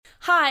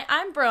Hi,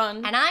 I'm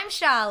Bron. And I'm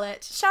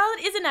Charlotte. Charlotte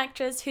is an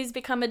actress who's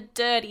become a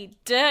dirty,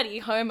 dirty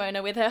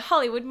homeowner with her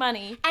Hollywood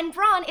money. And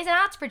Bron is an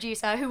arts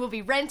producer who will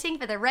be renting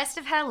for the rest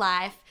of her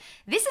life.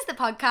 This is the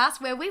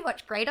podcast where we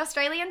watch great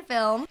Australian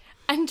film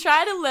And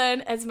try to learn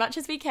as much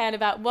as we can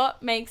about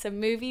what makes a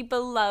movie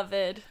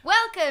beloved.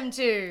 Welcome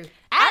to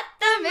At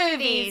the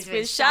Movies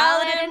with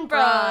Charlotte and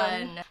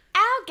Bron.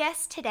 Our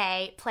guest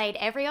today played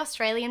every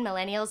Australian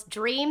millennial's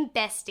dream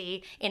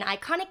bestie in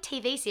iconic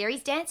TV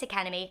series Dance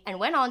Academy and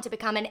went on to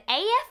become an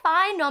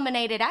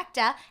AFI-nominated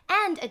actor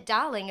and a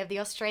darling of the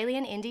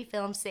Australian indie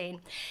film scene.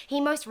 He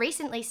most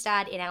recently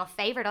starred in our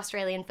favourite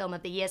Australian film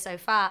of the year so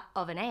far,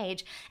 Of an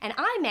Age, and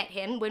I met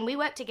him when we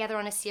worked together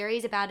on a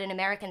series about an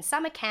American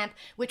summer camp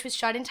which was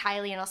shot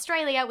entirely in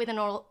Australia with an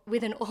all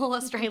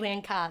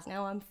Australian cast.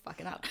 Now I'm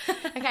fucking up.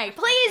 Okay,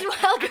 please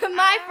welcome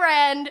my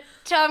friend,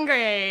 Tom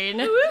Green.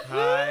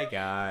 Hi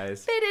guys. I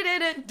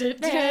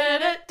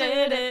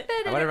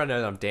want everyone to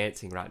know that I'm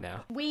dancing right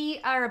now. We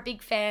are a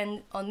big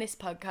fan on this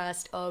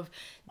podcast of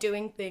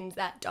doing things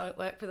that don't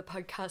work for the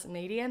podcast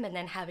medium and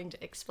then having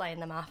to explain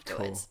them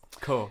afterwards.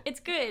 Cool. It's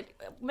good.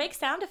 Make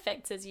sound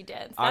effects as you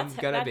dance. I'm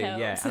gonna that be, helps.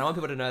 yeah. And I want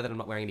people to know that I'm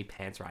not wearing any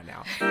pants right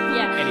now.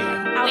 Yeah.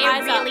 Anyway. Our We're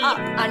eyes really are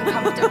up.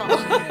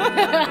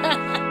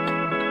 uncomfortable.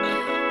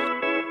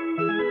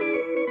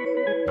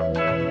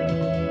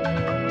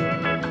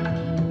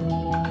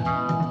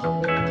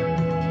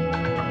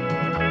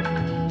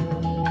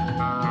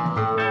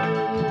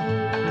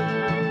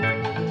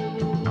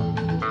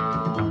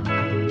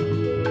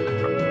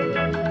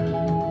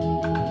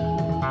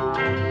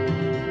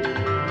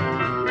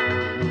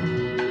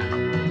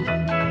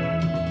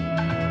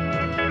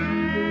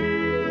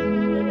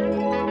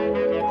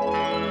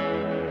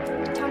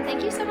 Tom,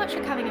 thank you so much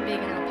for coming and being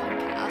on our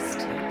podcast.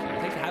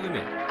 Thanks for having me.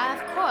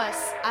 Of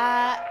course,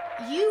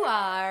 you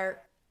are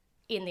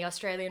in the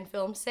Australian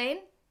film scene.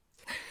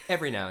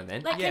 Every now and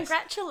then. Like, yes.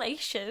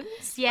 congratulations,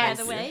 Yes.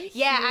 by the way.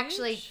 Yeah, Huge.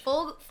 actually,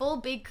 full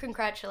big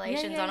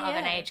congratulations Yeah, on Of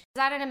an yeah. Age. Is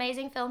that an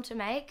amazing film to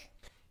make?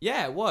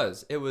 Yeah, it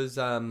was. It was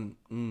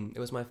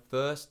my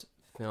first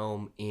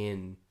film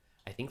in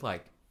I think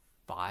like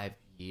 5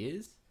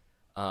 years.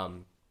 I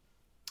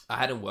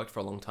hadn't worked for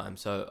a long time,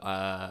 so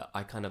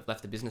I kind of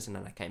left the business and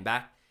then I came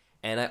back.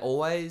 And I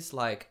always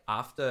like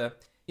after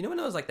when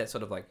it was like that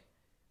sort of like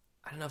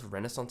I don't know if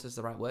renaissance is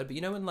the right word, but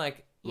when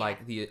like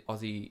the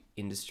Aussie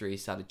industry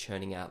started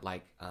churning out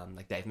like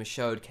Dave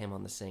Michaud came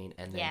on the scene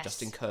and then Yes.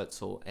 Justin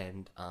Kurzel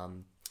and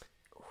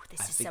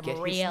This I is some forget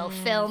his- real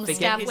film forget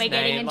stuff. his We're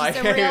getting name, into like-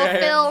 some real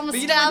film But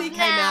stuff when he came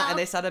now. out and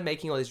they started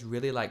making all this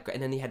really like,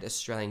 and then he had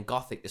Australian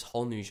Gothic, this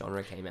whole new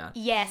genre came out.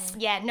 Yes,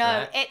 yeah,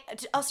 no.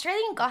 Right.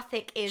 Australian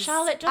Gothic is...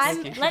 Charlotte,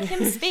 just let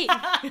him speak.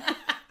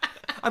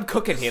 I'm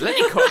cooking here. Let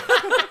me cook.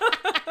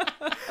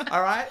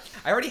 All right.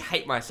 I already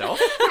hate myself.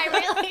 I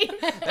really...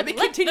 Let me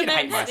continue to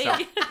hate man myself.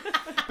 speak.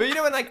 But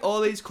when like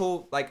all these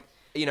cool like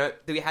I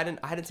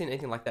hadn't seen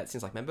anything like that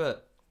since like remember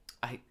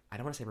I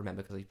don't want to say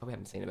remember because you probably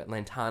haven't seen it, but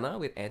Lantana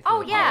with Anthony.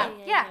 Oh, yeah,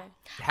 Hopkins. yeah.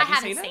 Have I you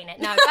haven't seen seen it,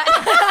 no. But...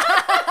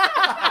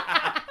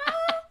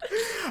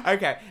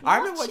 Okay, I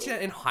remember watching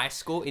it in high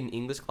school in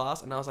English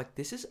class, and I was like,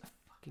 "This is a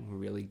fucking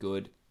really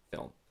good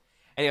film."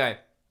 Anyway,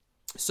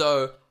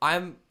 so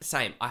I'm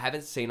same. I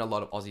haven't seen a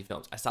lot of Aussie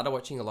films. I started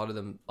watching a lot of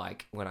them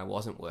like when I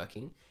wasn't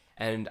working,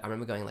 and I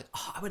remember going like,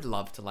 "Oh, I would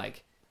love to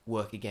like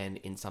work again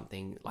in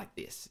something like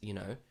this,"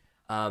 And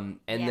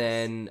Yes.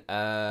 then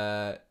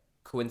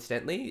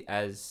coincidentally,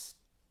 as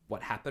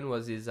what happened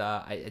was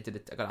I did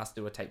it. I got asked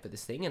to do a tape for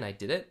this thing, and I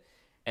did it,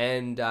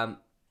 and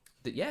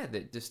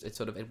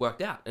it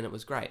worked out and it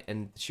was great,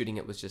 and shooting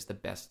it was just the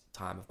best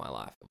time of my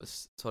life. It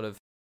was sort of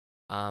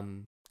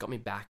got me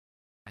back,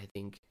 I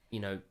think,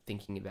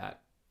 thinking about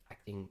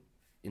acting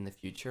in the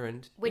future,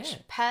 and Which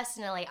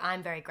personally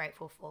I'm very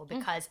grateful for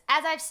because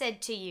as I've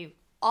said to you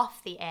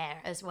off the air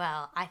as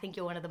well, I think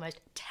you're one of the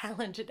most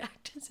talented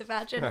actors of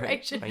our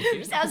generation. Thank you.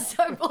 Which sounds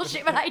so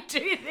bullshit, but I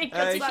do think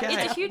that's what Okay.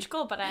 It's a huge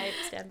goal, but I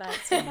stand by it.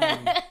 So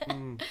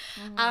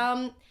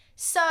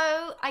So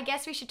I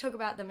guess we should talk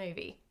about the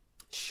movie.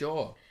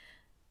 sure.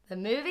 The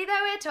movie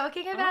that we're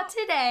talking about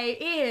today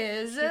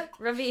is...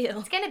 reveal.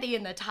 It's going to be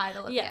in the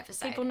title of the Yeah,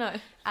 episode. people know.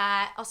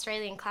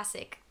 Australian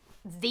classic.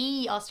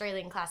 The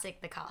Australian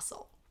classic, The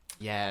Castle.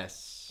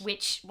 Yes.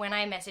 Which, when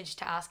I messaged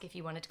to ask if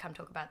you wanted to come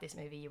talk about this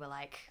movie, you were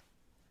like,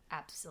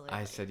 absolutely.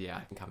 I said, yeah,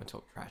 I can come and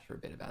talk trash for a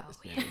bit about this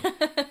yeah.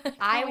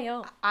 movie. we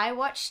all? I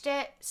watched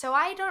it, so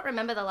I don't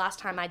remember the last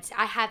time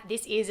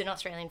this is an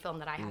Australian film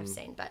that I have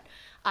seen, but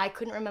I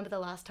couldn't remember the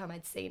last time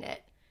I'd seen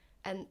it.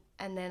 And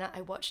then I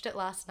watched it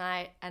last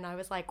night and I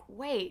was like,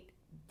 wait,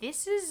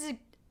 this is,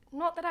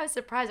 not that I was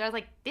surprised, I was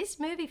like, this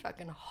movie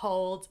fucking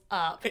holds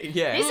up.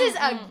 Yeah. This is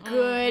a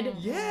good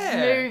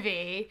Yeah.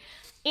 movie.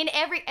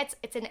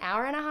 It's an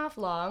hour and a half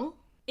long.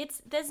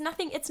 It's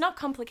not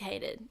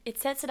complicated. It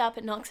sets it up,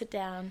 it knocks it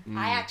down.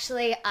 I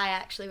actually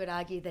would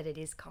argue that it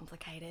is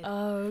complicated.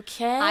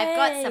 Okay. I've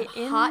got some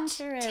hot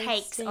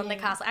takes on the interesting.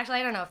 castle. Actually,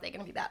 I don't know if they're going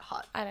to be that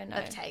hot. I don't know.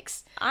 Of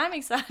takes. I'm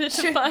excited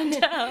to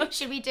find out.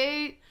 Should we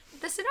do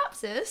the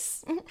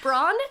synopsis.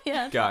 Bron,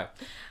 Yeah. Go.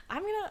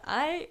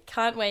 I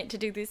can't wait to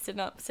do this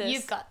synopsis.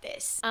 you've got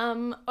this.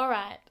 All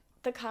right.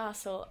 The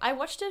Castle. I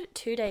watched it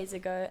 2 days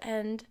ago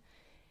and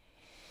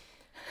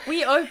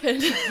we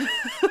opened.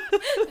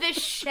 The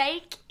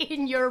shake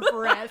in your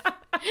breath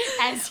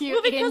as you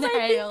Well, because I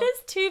think inhale.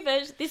 there's two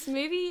versions. This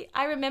movie,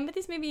 I remember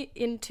this movie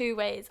in two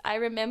ways. I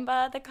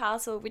remember The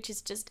Castle, which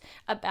is just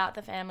about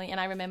the family, and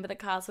I remember The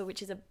Castle,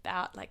 which is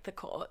about like the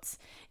courts.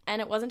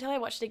 And it wasn't until I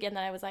watched it again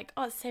that I was like,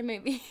 oh, it's the same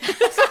movie.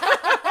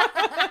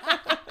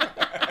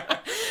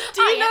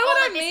 Do you know all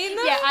what of I this- mean,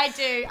 though? Yeah, I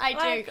do. I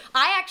Like- do.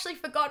 I actually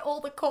forgot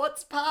all the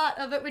courts part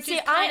of it, which See,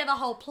 is kind of the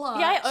whole plot.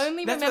 Yeah, I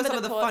only That's where remember some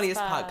of the courts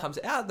funniest part comes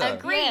out, though.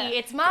 Agree. Yeah.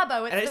 It's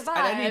Marbo. It's And, the vibe.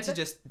 and I need to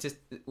just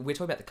we're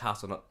talking about the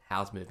castle, not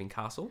How's Moving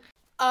Castle.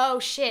 Oh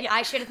shit!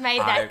 I should have made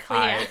that clear.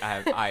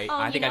 I think you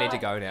I need know to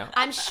go now.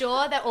 I'm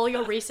sure that all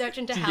your research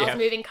into Howl's Yeah.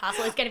 Moving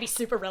Castle is going to be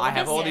super I relevant.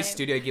 have all these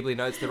Studio Ghibli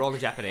notes. They're all in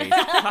Japanese.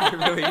 I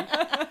really.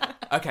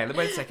 Okay,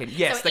 wait a second.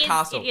 Yes, So the it is-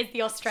 castle. It is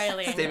the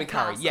Australian Stephen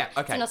Curry. Castle. Yeah,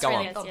 okay, It's an go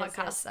Australian on. film Yes,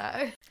 podcast,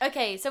 yes, so.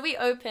 Okay, so we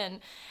open.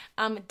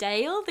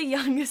 Dale, the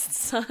youngest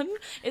son,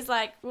 is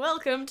like,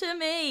 "Welcome to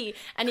me."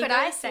 And he Could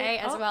I goes to- say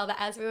as oh, well that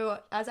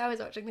as I was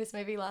watching this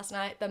movie last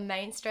night, the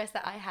main stress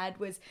that I had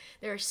was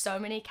there are so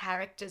many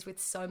characters with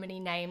so many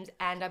names,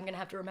 and I'm gonna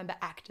have to remember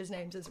actors'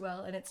 names as well,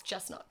 and it's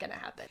just not gonna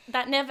happen.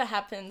 that never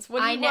happens.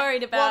 What are I you ne-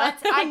 worried well,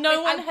 about? that's-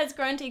 No one I'm- has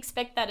grown to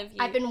expect that of you.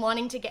 I've been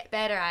wanting to get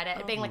better at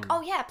it, being like,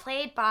 oh yeah,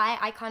 played by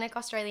iconic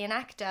Australian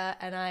actor,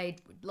 and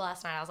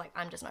last night I was like,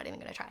 I'm just not even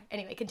gonna try.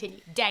 Anyway,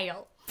 continue.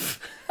 Dale.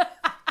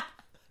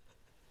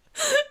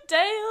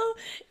 Dale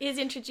is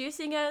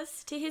introducing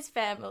us to his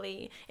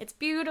family. It's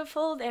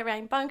beautiful. They're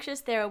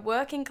rambunctious. They're a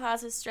working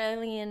class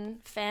Australian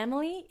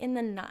family in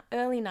the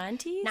early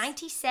 90s.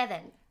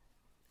 97.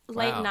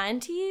 Late Wow.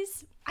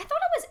 90s. I thought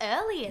it was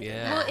earlier than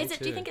Yeah. that. Well, me is it?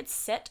 Do you too. think it's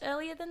set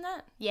earlier than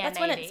that? Yeah, that's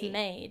when maybe. it's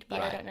made, but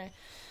Yeah. I don't know.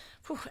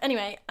 Phew.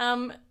 Anyway,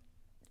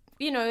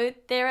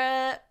 they're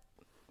a.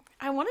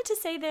 I wanted to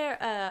say they're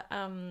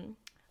a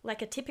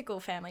like a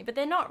typical family, but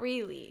they're not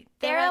really.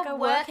 They're like a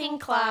working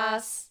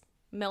class.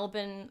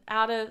 Melbourne,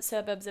 outer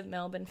suburbs of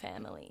Melbourne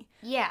family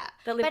Yeah.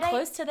 that live But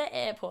close to the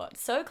airport,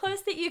 so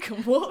close that you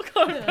can walk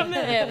home from the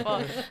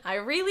airport. I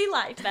really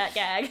liked that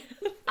gag.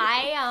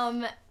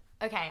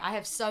 Okay, I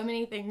have so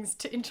many things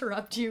to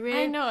interrupt you in.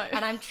 I know.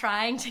 And I'm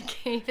trying to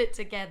keep it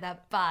together,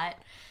 but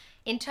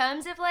in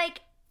terms of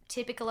like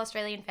typical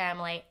Australian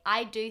family,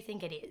 I do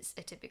think it is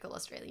a typical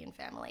Australian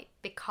family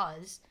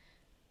because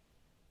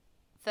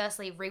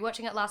firstly,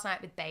 rewatching it last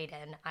night with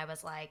Baden, I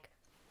was like,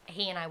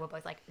 he and I were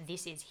both like,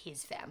 this is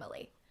his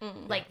family.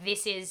 Like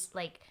this is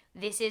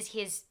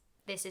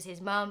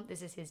his mum,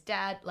 this is his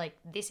dad, like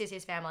this is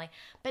his family.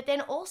 But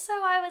then also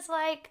I was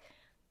like,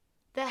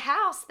 the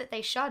house that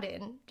they shot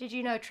in, did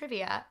you know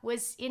trivia,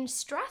 was in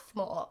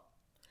Strathmore,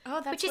 Oh,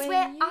 that's which is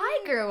where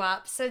I grew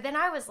up. So then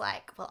I was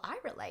like, well, I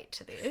relate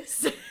to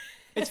this.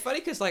 It's funny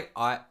because like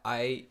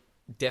I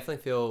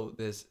definitely feel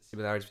there's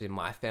similarities between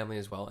my family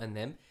as well and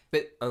them,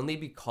 but only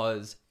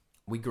because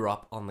we grew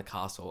up on the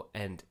castle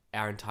and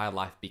our entire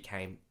life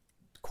became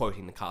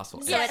quoting the castle.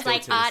 And So it's still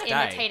like to this art day,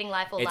 imitating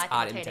life or it's life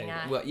art imitating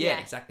art. Well, yeah,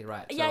 exactly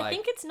right. So, Yeah, I like,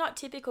 think it's not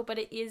typical, but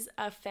it is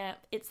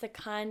it's the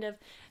kind of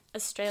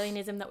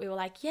Australianism that we were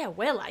like, yeah,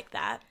 we're like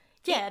that.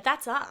 Yeah,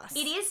 that's us.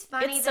 It is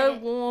funny It's that so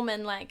it- warm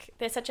and like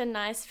they're such a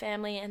nice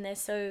family and they're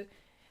so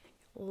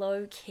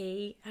low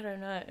key. I don't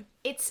know.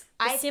 It's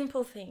The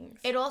simple things.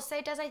 It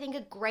also does, I think,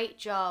 a great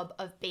job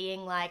of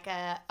being like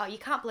you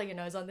can't blow your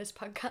nose on this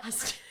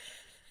podcast.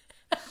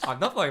 I'm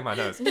not blowing my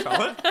nose,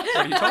 Charlotte. What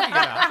are you talking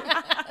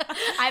about?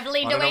 I've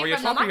leaned I don't know what away you're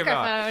from the talking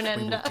about. microphone We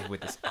and will deal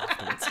with this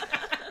afterwards.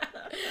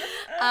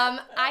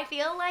 I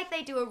feel like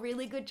they do a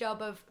really good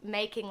job of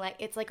making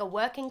it's like a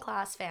working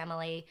class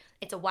family.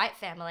 It's a white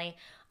family.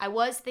 I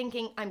was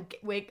thinking I'm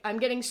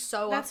getting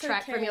so That's off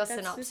track okay. from your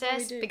That's just what we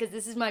synopsis do. because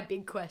this is my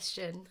big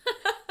question.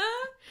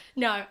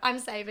 No, I'm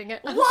saving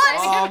it. I'm What?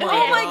 saving it.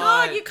 Oh my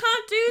God, God. you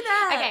can't do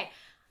that. Okay,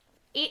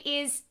 it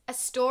is a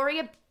story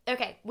of.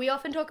 Okay, we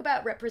often talk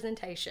about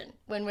representation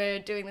when we're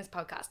doing this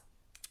podcast.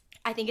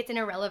 I think it's an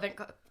irrelevant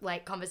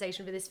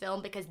conversation for this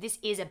film because this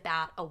is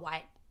about a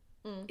white.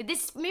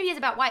 This movie is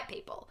about white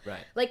people.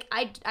 Right. Like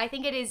I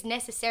think it is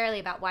necessarily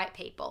about white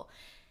people.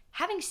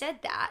 Having said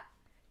that,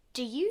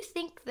 do you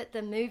think that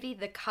the movie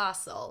The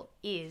Castle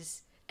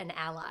is an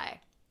ally?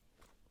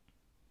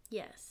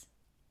 Yes.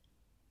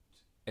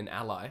 An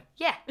ally.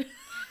 Yeah.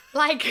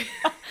 Like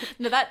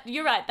No,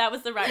 you're right. That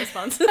was the right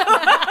response.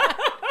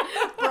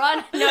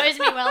 Bron knows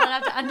me well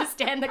enough to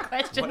understand the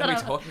question. What that are we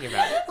I'm- talking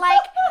about?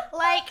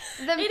 Like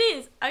the It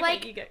is. Okay,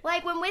 like, you go.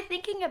 Like when we're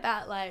thinking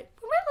about when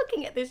we're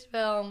looking at this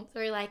film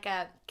through like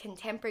a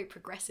contemporary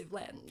progressive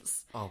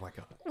lens, Oh my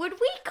God. would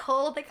we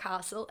call The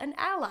Castle an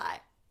ally?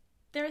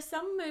 There are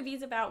some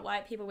movies about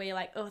white people where you're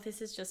like, oh,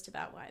 this is just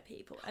about white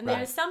people. And there are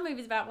Right. some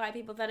movies about white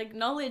people that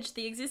acknowledge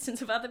the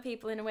existence of other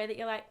people in a way that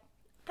you're like,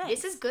 thanks.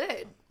 This is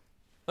good.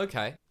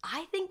 Okay.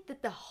 I think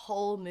that the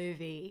whole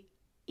movie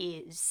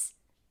is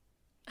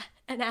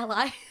an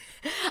ally.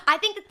 I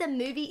think that the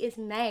movie is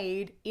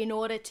made in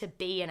order to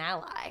be an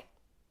ally.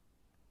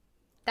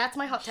 That's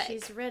my hot take.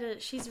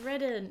 She's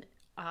read an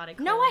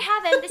article. No, I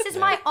haven't. This is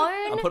my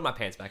I'm own. putting my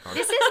pants back on.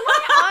 This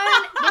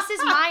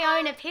is my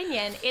own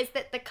opinion. Is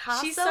that the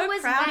castle She's so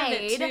was proud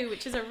made? of it too,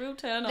 which is a real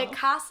turn The off.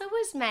 castle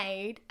was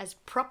made as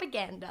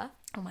propaganda.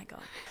 Oh my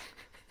god.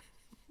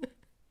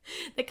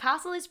 The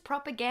castle is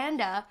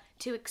propaganda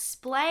to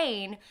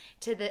explain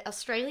to the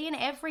Australian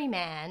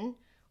everyman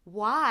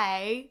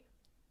why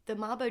the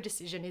Mabo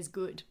decision is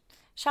good.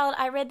 Charlotte,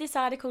 I read this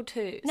article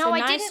too. No, so I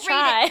nice didn't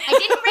try. read it. I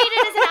didn't read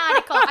it as an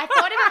article. I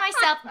thought of it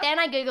myself. Then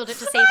I googled it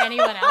to see if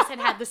anyone else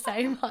had the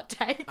same hot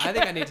take. I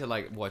think I need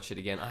to watch it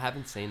again. I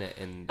haven't seen it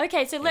in.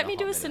 Okay, so let in me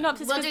do a hot minute.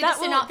 synopsis We'll because do the that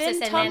will synopsis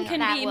then and Tom then can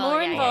that be will-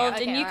 more yeah, involved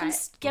okay, and you can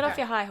alright. get off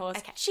Okay. your high horse.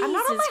 Okay. Jesus I'm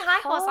not on my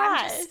high horse.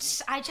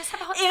 Christ. I just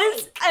have a hot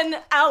Is take. an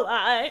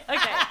ally.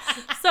 Okay,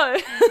 so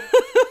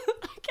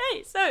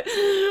so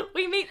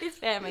we meet this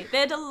family.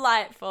 They're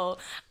delightful.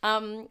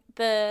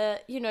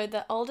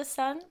 The oldest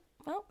son.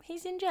 Well,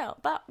 he's in jail.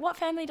 But what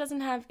family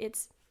doesn't have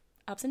its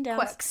ups and downs?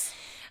 Quirks.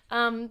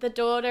 The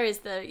daughter is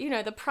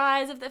the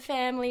prize of the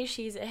family.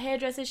 She's a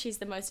hairdresser. She's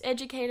the most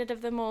educated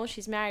of them all.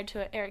 She's married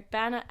to Eric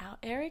Banner. Our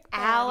Eric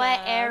Banner. Our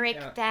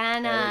Eric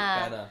Banner.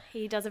 Eric Banner.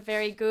 He does a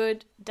very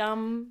good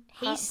dumb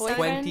He's so-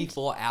 boyfriend.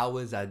 24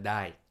 hours a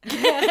day.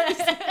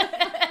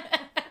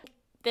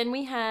 Then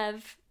we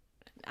have.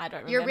 I don't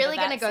remember. You're really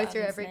going going to go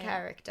through every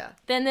character.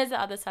 Then there's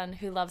the other son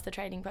who loves the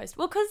trading post.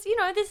 Well, because,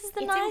 this is the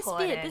It's nice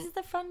important. bit. This is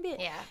the fun bit.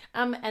 Yeah.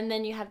 And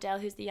then you have Dale,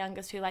 who's the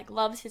youngest, who,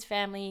 loves his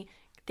family,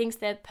 thinks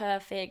they're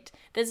perfect.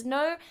 There's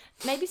no...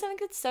 Maybe something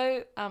that's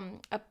so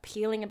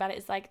appealing about it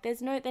is,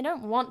 they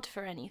don't want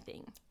for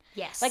anything.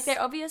 Yes. They're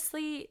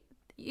obviously,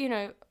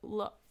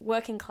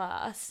 working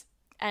class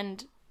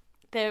and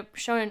they're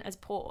shown as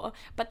poor,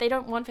 but they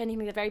don't want for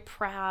anything. They're very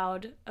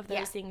proud of those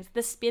Yeah. things.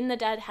 The spin the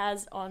dad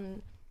has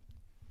on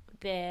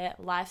their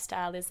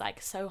lifestyle is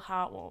so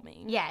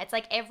heartwarming. Yeah, it's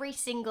every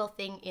single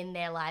thing in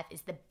their life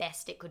is the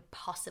best it could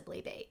possibly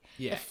be.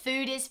 Yeah. The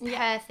food is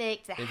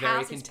perfect. The They're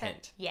house very is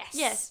content. Yes.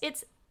 Yes,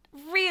 it's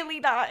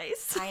really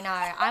nice. I know.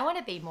 I want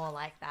to be more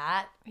like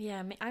that.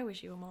 Yeah, I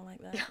wish you were more like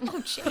that.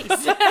 Oh,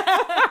 jeez.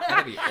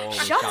 That'd be all.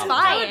 Shots Charlotte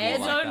fired.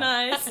 Would So like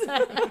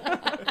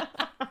that.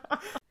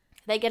 nice.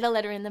 They get a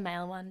letter in the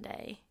mail one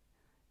day,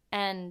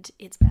 and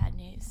it's bad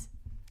news.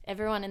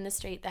 Everyone in the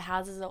street, the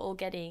houses are all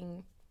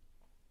getting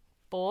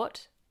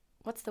bought.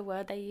 What's the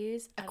word they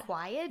use?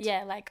 Acquired?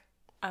 Yeah, I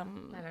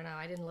don't know.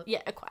 I didn't look.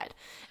 yeah, acquired.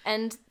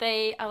 And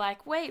they are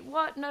like, wait,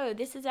 what? No,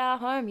 this is our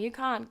home. You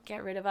can't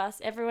get rid of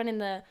us. Everyone in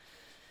the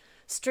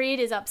street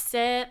is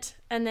upset.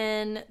 And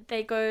then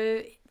they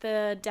go,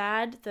 the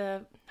dad,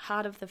 the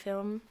heart of the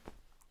film,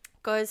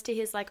 goes to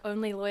his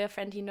only lawyer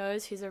friend he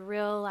knows, who's a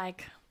real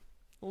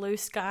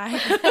loose guy.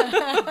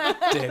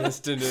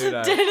 Dennis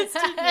Denudo.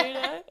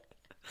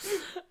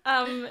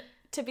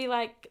 To be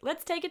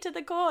let's take it to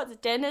the courts.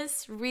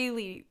 Dennis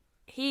really,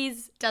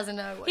 Doesn't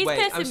know what. He's Wait,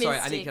 I'm sorry.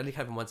 pessimistic. I need to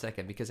cut for 1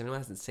 second because if anyone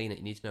hasn't seen it,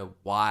 you need to know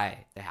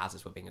why the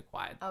houses were being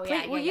acquired. Oh,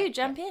 Please, will you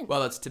jump in?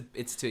 Well, it's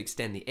to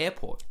extend the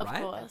airport, of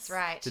right? course. That's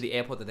right. So the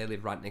airport that they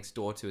live right next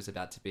door to is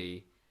about to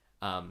be,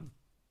 they're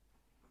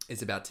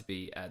going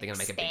to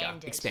make it bigger.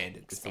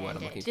 Expanded is the word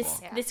I'm looking Expanded.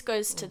 for. Yeah. This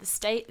goes to the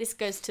state. This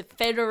goes to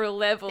federal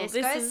level. This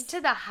This goes is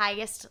to the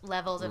highest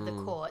levels of the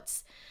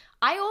courts.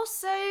 I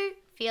also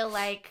feel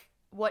like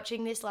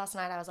watching this last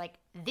night, I was like,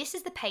 this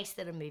is the pace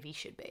that a movie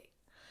should be.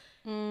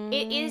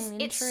 It's so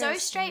interesting.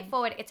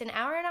 straightforward. It's an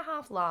hour and a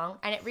half long,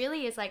 and it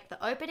really is the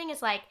opening is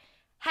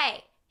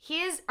hey,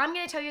 I'm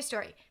going to tell you a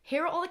story.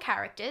 Here are all the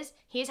characters.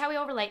 Here's how we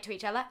all relate to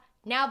each other.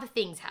 Now the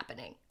thing's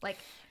happening.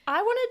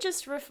 I want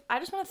to I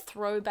just want to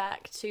throw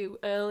back to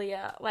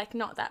earlier,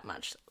 not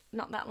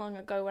that long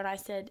ago when I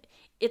said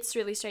it's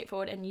really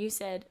straightforward and you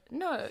said,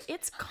 no,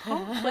 it's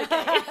complicated.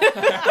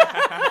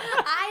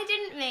 I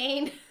didn't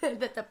mean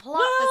that the plot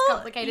was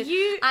complicated.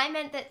 I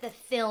meant that the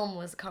film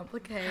was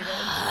complicated.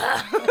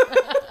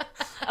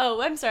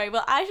 Oh, I'm sorry.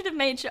 Well, I should have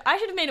made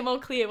it more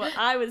clear what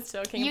I was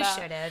talking You about.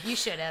 should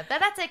have. But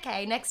that's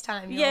okay. Next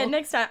time Yeah,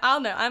 next time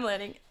I'll know. I'm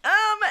learning.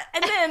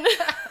 And then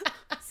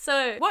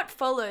so what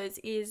follows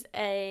is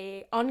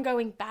a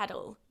ongoing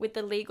battle with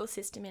the legal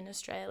system in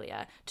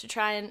Australia to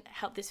try and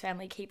help this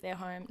family keep their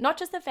home. Not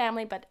just the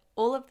family, but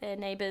all of their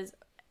neighbours,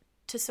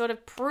 to sort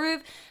of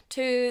prove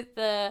to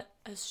the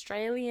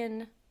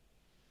Australian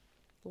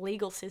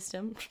legal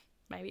system,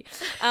 maybe,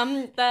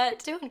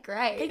 that Doing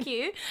great. thank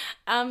you,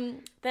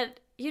 that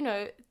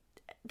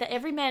that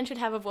every man should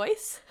have a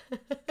voice,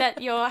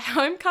 that your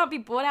home can't be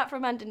bought out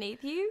from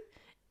underneath you,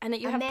 and that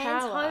you A have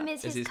man's power. home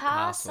is his his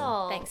castle.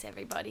 castle. Thanks,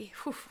 everybody.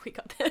 Whew, we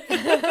got there.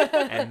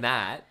 And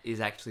that is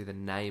actually the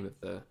name of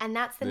the And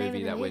that's the name movie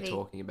of the that movie. we're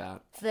talking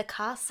about. The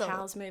castle.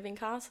 Howl's Moving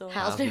Castle.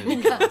 House House moving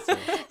moving castle.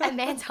 A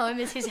man's home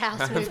is his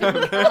house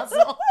moving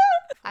castle.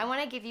 I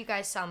want to give you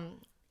guys some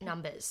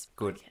numbers.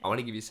 Good. I want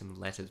to give you some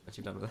letters once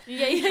you've done with it.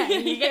 Yeah.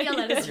 You get your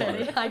letters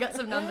ready. I got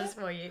some numbers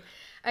for you.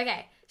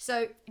 Okay,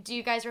 so do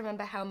you guys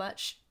remember how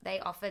much they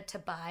offered to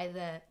buy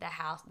the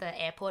house?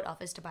 The airport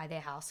offers to buy their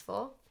house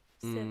for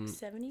 70?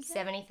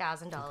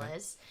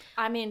 $70,000.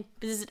 I mean,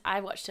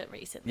 I watched it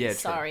recently. Yeah, true.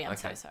 Sorry, I'm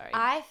Okay. so sorry.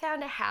 I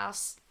found a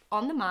house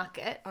on the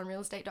market on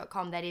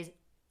realestate.com that is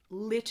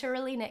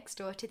literally next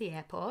door to the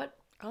airport.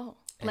 Oh.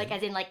 Like,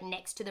 as in, like,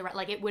 next to the...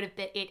 Like, it would have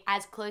been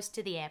as close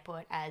to the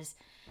airport as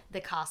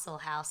the castle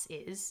house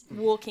is.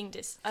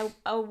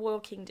 A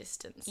walking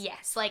distance.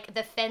 Yes, like,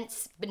 the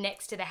fence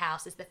next to the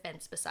house is the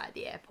fence beside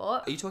the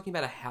airport. Are you talking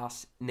about a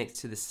house next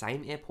to the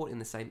same airport in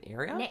the same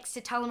area? Next to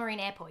Tullamarine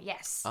Airport,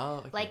 yes. Oh,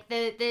 okay. Like,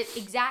 the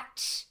exact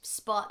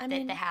spot that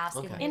the house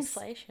is.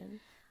 Inflation.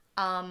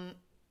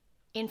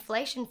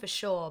 Inflation for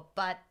sure,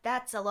 but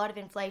that's a lot of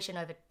inflation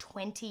over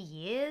 20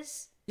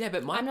 years. Yeah,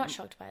 but I'm not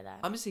shocked by that.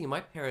 I'm just thinking, my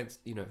parents,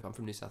 you know, I'm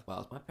from New South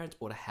Wales. My parents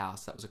bought a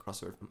house that was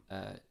across the road from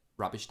a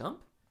rubbish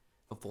dump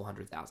for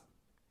 $400,000,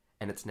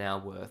 and it's now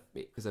worth,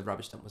 because the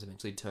rubbish dump was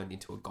eventually turned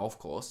into a golf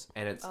course,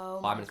 and it's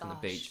 5 minutes from the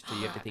beach. So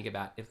you have to think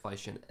about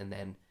inflation and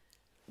then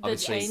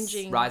obviously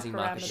changing rising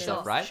market parameters.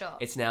 stuff, right? Sure.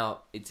 It's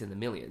in the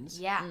millions.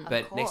 Yeah,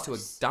 But of next to a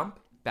course. dump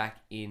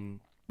back in,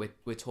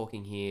 we're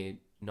talking here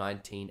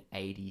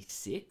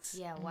 1986.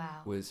 Yeah,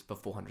 wow. Was for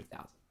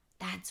 $400,000.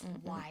 That's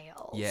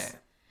wild. Yeah.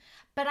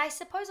 But I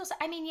suppose also,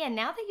 I mean, yeah,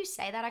 now that you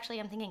say that, actually,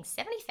 I'm thinking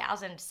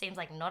 70,000 seems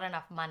like not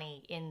enough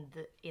money in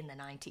the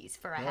 90s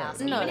for a house.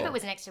 And No. even if it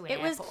was next to an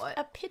It was airport.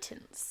 a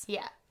pittance.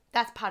 Yeah,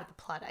 that's part of the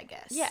plot, I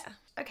guess. Yeah.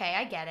 Okay,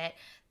 I get it.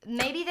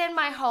 Maybe then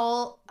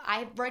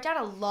I wrote down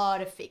a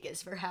lot of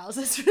figures for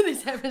houses for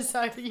this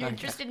episode. Are you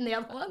interested in the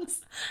other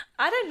ones?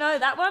 I don't know.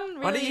 That one really...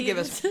 Why don't you give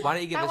us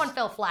That one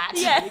fell flat.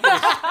 Yeah.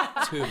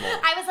 two more?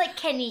 I was like,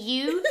 can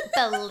you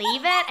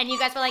believe it? And you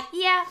guys were like,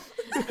 yeah,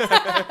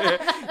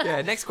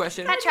 Yeah, next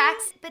question. that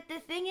tracks. But the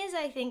thing is,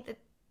 I think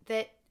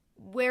that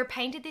we're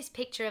painted this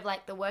picture of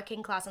like the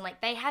working class, and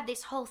like they have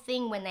this whole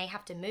thing when they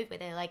have to move where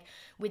they're like,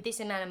 with this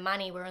amount of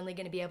money, we're only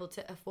going to be able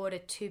to afford a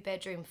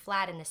 2-bedroom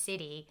flat in the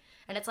city.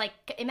 And it's like,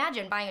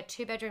 imagine buying a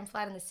 2-bedroom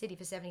flat in the city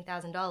for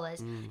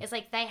 $70,000. It's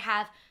like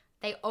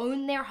they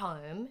own their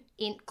home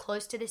in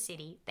close to the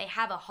city. They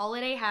have a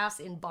holiday house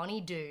in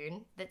Bonnie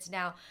Doon that's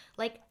now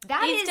like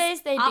that These is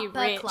days they'd be upper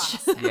rich.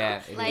 class.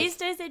 Yeah, it Like- is. These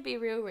days they'd be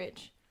real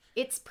rich.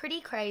 It's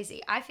pretty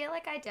crazy. I feel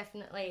like I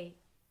definitely,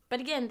 But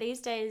again, these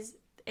days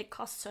it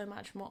costs so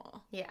much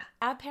more. yeah.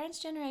 Our parents'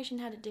 generation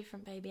had a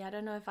different baby. I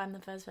don't know if I'm the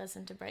first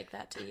person to break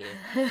that to you.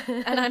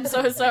 And I'm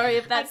so sorry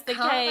if that's the I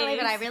can't case. believe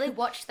it. I really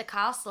watched The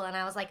Castle and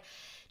I was like,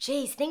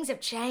 geez, things have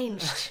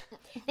changed.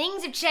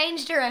 Things have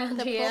changed around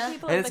The here. poor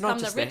people And have it's not become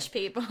the just rich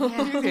people.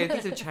 Yeah,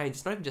 things have changed.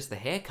 It's not even just the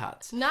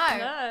haircuts. No.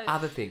 No.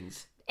 Other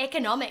things.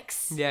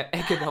 Economics. Yeah,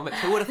 economics.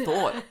 Who would have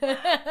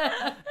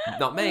thought?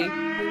 Not me.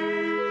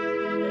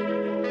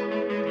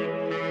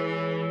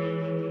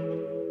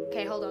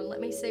 Okay, hold on. Let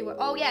me see what.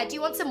 Oh yeah, do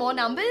you want some more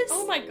numbers?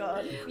 Oh my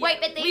god. Wait,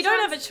 but these we don't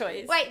ones- have a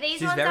choice. Wait, these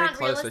She's ones very aren't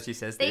close real. when she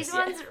says these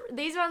this.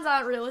 these ones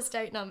aren't real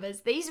estate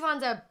numbers. These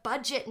ones are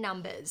budget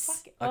numbers.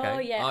 Oh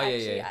Okay. yeah, Oh, yeah,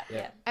 actually, yeah,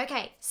 yeah.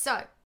 Okay,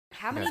 so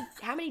how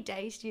many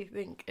days do you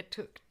think it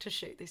took to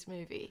shoot this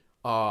movie?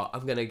 Oh,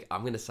 I'm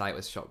gonna say it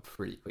was shot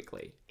pretty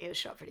quickly. It was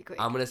shot pretty quick.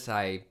 I'm gonna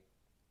say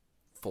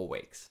 4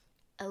 weeks.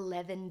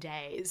 11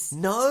 days.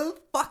 No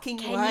fucking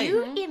Can way.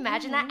 you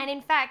imagine that? And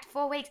in fact,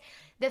 4 weeks.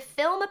 The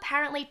film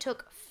apparently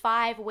took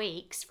 5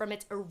 weeks from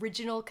its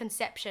original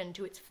conception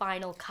to its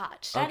final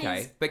cut. That Okay,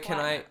 is but can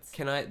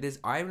wild.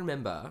 I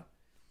remember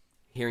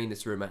hearing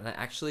this rumor, and I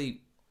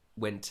actually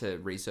went to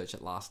research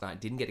it last night.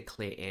 Didn't get a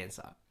clear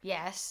answer,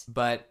 Yes.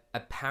 but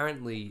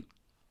apparently,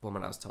 from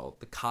what I was told,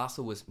 the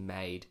castle was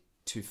made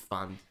to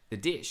fund The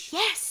Dish.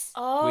 Yes.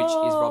 Oh. Which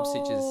is Rob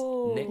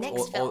Stitch's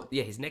Next film.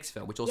 his next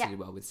film, which also Yeah. did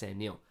well with Sam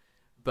Neill.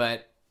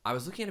 But I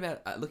was looking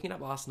up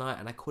last night,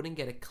 and I couldn't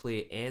get a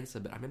clear answer.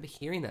 But I remember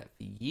hearing that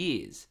for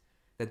years,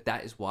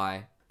 that is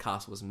why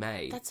Castle was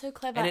made. That's so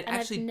clever. And And, it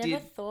actually I've never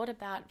did. thought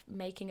about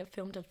making a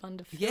film to fund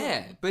a film.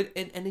 Yeah, but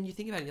and then you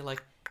think about it, and you're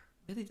like,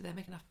 really, did they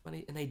make enough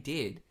money? And they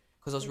did,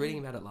 because I was reading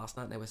about it last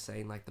night, and they were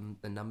saying like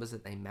the numbers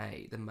that they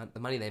made, the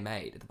money they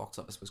made at the box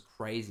office was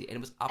crazy, and it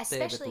was up there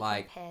with Especially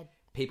like compared.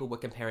 people were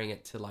comparing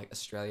it to like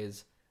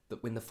Australia's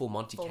when the Full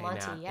Monty Full came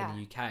Monty, out yeah. in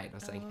the UK, and I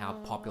was saying how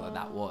popular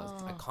that was.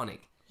 It's iconic.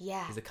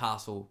 Yeah. Because the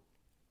castle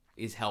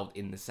is held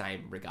in the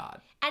same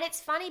regard. And it's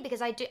funny because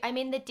I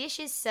mean, The Dish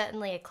is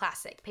certainly a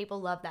classic.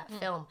 People love that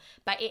film,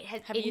 but it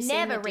has Have you it seen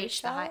never The Dish,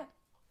 reached the though? height.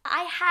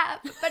 I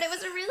have, but it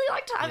was a really long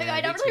time ago. Yeah,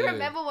 I don't me really too.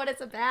 remember what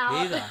it's about.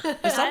 Neither.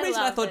 For some I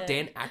reason, I love thought it.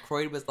 Dan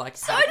Aykroyd was like.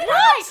 So did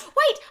I.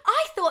 Wait,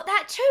 I thought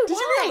that too. Did Why?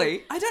 you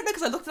really? I don't know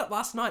because I looked it up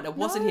last night and it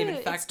wasn't him. In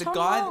No, fact, it's the Tom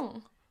guy.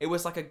 Long. It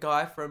was like a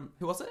guy from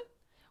who was it?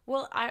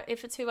 Well,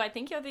 if it's who I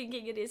think you're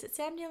thinking it is, it's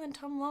Sam Neill and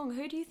Tom Long.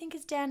 Who do you think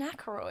is Dan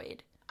Aykroyd?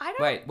 I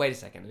don't. Wait a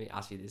second. Let me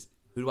ask you this: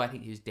 who do I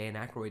think who's Dan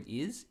Aykroyd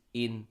is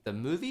in the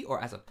movie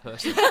or as a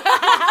person?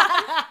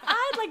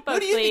 I'd like both, Who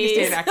do you please.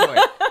 think is Dan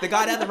Aykroyd? The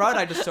guy down the road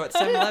I just saw at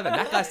 7-Eleven.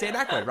 That guy's Dan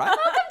Aykroyd, right?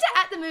 Welcome to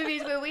At the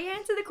Movies, where we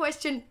answer the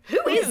question, "Who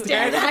is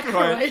Dan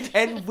Aykroyd?"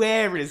 And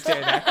where is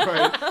Dan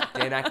Aykroyd?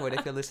 Dan Aykroyd,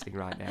 if you're listening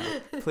right now,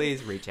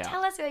 please reach out.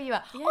 Tell us where you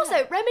are. Yeah. Also,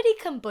 Remedy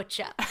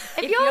Kombucha.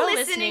 If you're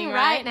listening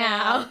right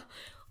now,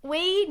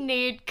 we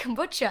need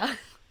kombucha.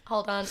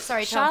 Hold on.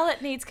 Sorry, Tom.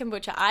 Charlotte needs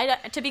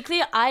kombucha. To be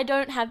clear, I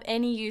don't have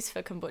any use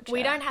for kombucha.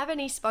 We don't have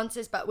any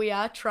sponsors, but we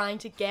are trying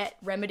to get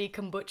Remedy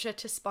Kombucha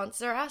to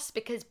sponsor us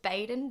because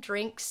Baden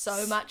drinks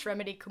so much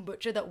Remedy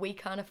Kombucha that we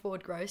can't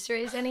afford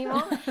groceries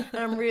anymore. And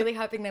I'm really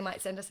hoping they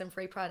might send us some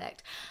free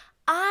product.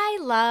 I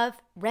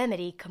love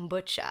Remedy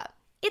Kombucha.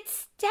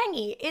 It's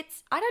tangy.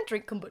 I don't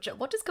drink kombucha.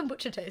 What does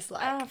kombucha taste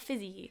like?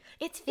 Fizzy.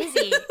 It's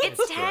fizzy. It's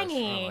gross.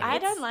 tangy. I I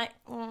don't like.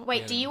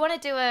 Wait, do you want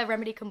to do a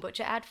Remedy Kombucha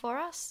ad for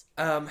us?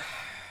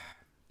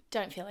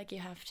 Don't feel like you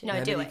have to.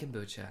 No, do Remedy it.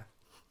 kombucha.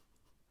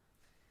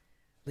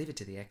 Leave it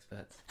to the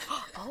experts.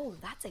 Oh,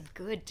 that's a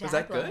good tagline. Was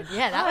that good?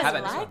 Yeah, that I was How was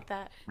about this like one?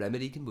 that.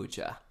 Remedy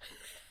kombucha.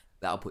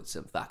 That'll put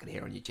some fucking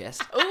hair on your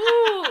chest.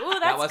 Ooh,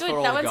 that's was good. for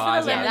all that the one's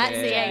guys for the out that's-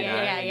 ladies. there,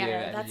 yeah, you know,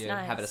 yeah. That's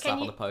nice. Having a Can slap on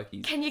you- the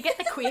pokies. Can you get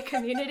the queer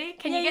community?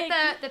 Can you Yeah,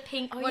 get the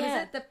pink? Oh, What is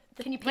yeah. it?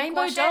 Can you pink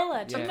Rainbow wash dollar.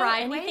 it? Do you Yeah. know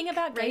Pride anything Week?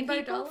 about gay Rainbow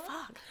people? dollar?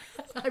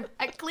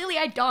 Fuck. Clearly,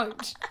 I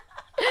don't.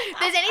 If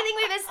there's anything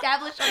we've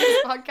established on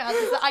this podcast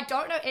is that I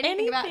don't know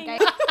anything about gay.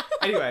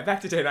 Anyway, back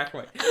to Dan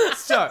Aykroyd.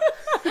 So,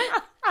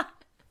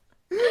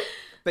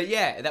 but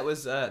yeah, that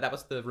was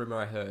the rumor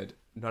I heard.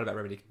 Not about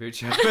Remedy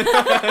kombucha,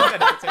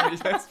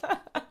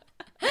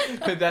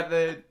 but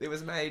that it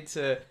was made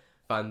to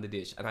fund the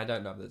dish, and I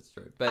don't know if that's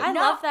true. But I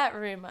No. love that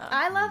rumor.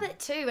 I love it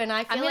too, and I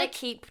I'm feel gonna like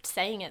keep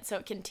saying it so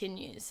it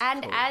continues.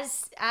 and Cool.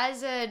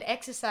 as an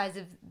exercise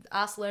of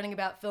us learning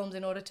about films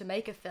in order to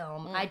make a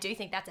film, I do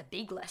think that's a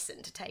big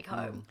lesson to take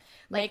home.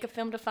 Make a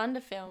film to fund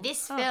a film.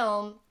 This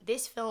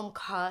film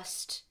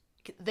cost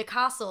the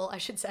castle. I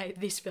should say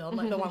this film,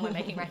 like the one we're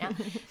making right now.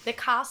 The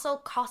castle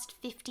cost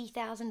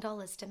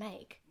 $50,000 to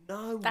make.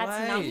 no That's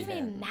way. Can you nothing.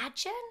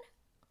 imagine?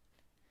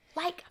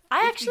 Like,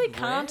 I 50 actually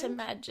can't grand?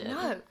 imagine.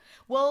 no.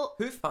 Well,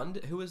 Who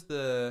funded? Who was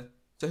the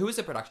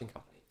production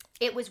company?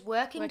 it was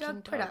Working Working Dog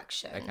Dog.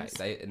 Productions.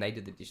 Okay, they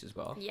did the dish as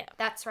well. Yeah.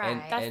 That's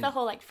right. That's And- the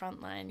whole like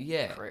frontline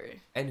Yeah. crew.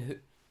 And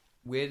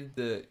where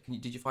did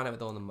did you find out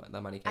where all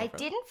the money came I from?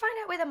 didn't find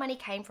out where the money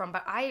came from,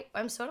 but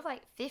I'm sort of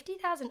like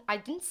 50,000. I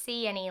didn't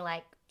see any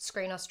like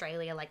Screen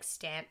Australia like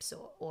stamps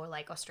or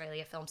like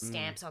Australia film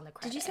stamps on the Did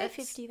credits. you say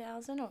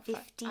 50,000 or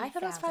 50,000. I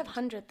thought it was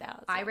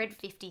 500,000. I read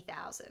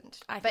 50,000.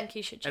 I think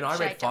you should. And I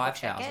Should I read double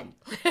check 5,000.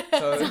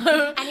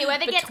 So And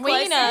whoever gets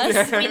Between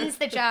closest wins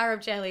the jar of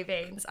jelly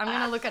beans. I'm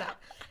going to look it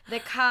up. The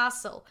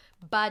castle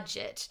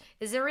budget.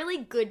 There's a really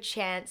good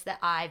chance that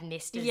I've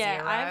missed a Yeah,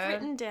 zero. I've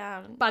written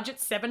down budget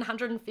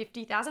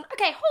 750,000.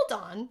 Okay,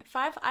 hold on.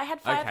 I had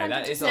Okay, 500.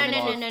 that is to a No, lot. no,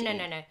 no, fifty. no, no,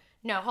 no, no.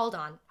 No, hold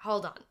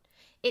on.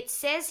 It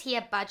says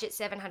here budget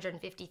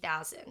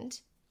 750,000.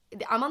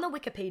 I'm on the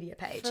Wikipedia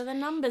page. For the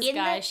numbers, In the-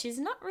 guys, she's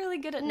not really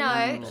good at No,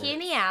 numbers. hear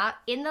me out.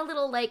 In the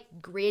little like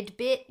grid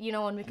bit, you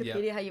know, on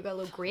Wikipedia, how you've got a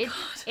little grid,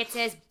 it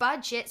says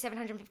budget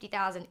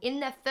 750,000. In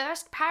the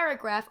first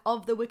paragraph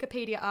of the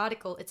Wikipedia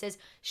article, it says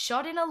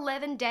shot in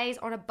 11 days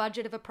on a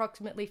budget of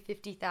approximately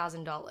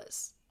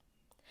 $50,000.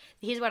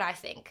 Here's what I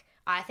think.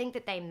 I think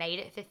that they made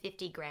it for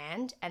 50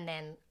 grand and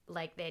then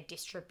like their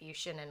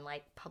distribution and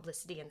like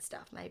publicity and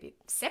stuff, maybe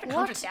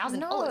 $700,000.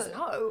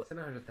 No.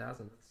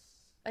 700,000.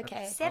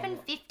 Okay.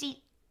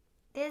 750.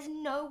 There's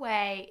no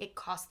way it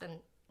cost them.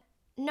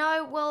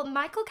 No, well,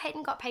 Michael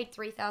Keaton got paid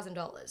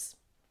 $3,000.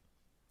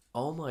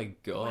 Oh my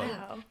god.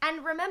 Wow.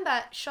 And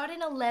remember, shot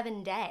in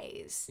 11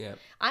 days. Yeah.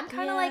 I'm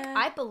kind of like, Yeah.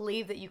 I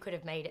believe that you could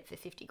have made it for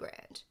 50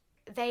 grand.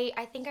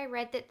 I think I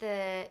read that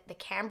the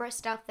Canberra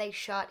stuff they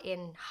shot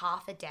in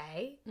half a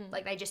day.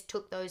 Like they just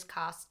took those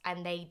casts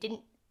and they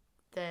didn't.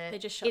 They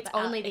just shot It's the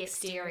only out the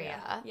exterior.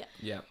 Yeah.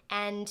 Yeah.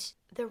 And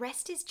the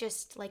rest is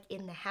just like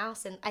in the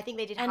house. And I think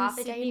they did And half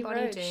a day Sydney in Road.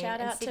 Boddington. Shout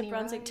and out to Sydney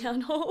Brunswick Road.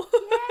 Town Hall.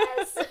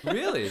 Yes.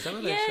 Really? Is that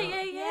what they yeah, shot?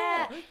 yeah,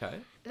 Yeah. yeah. Okay.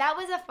 That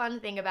was a fun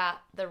thing about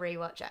the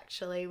rewatch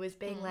actually, was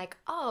being like,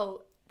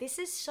 oh, this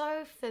is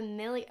so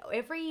familiar.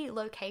 Every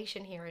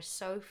location here is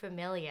so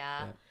familiar.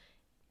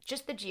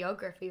 Just the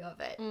geography of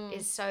it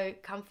is so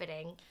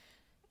comforting.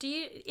 Do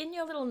you, in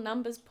your little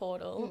numbers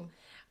portal,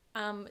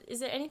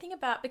 is there anything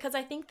about, because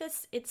I think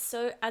it's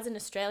so, as an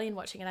Australian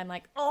watching it, I'm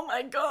like, oh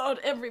my God,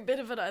 every bit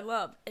of it I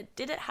love.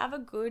 Did it have a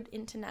good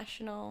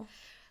international?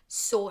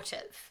 Sort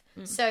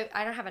of. So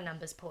I don't have a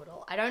numbers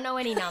portal. I don't know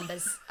any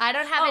numbers. I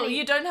don't have Oh, any.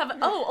 you don't have,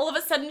 all of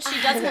a sudden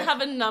she doesn't have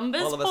a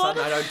numbers All of a portal?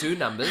 sudden, I don't do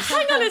numbers.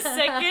 Hang on a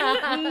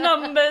second,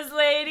 numbers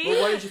lady.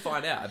 Well, what did you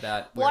find out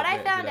about? What where I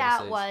it found did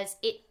out overseas? was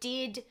it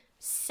did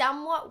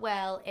somewhat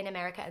well in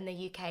America and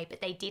the UK, but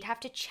they did have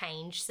to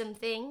change some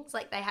things.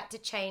 Like they had to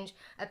change.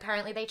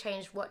 Apparently, they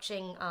changed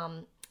watching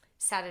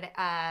Saturday.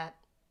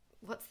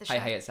 What's the show? Hey,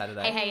 hey, it's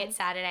Saturday. Hey, hey, it's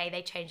Saturday.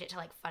 They changed it to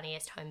like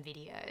funniest home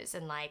videos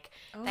and like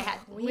they had,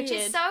 weird. which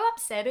is so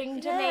upsetting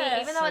to Yeah,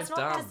 me, even though so it's not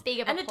dumb. as big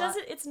of a And it plot.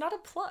 doesn't, it's not a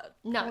plot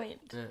No. point.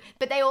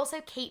 But they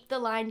also keep the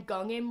line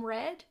 "Gong him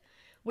red,"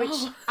 which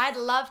I'd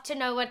love to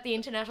know what the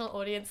international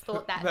audience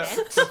thought that That's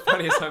meant the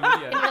funniest home in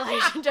video.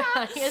 relation to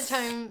funniest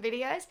home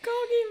videos.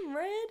 Gong him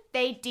red.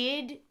 They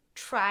did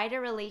try to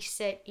release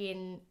it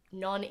in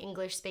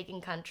non-English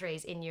speaking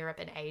countries in Europe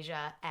and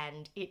Asia,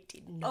 and it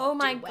did not Oh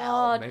my do well.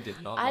 god. They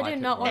did not I like do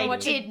it. not want They to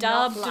watch a did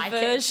not dubbed like it.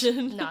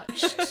 version. No.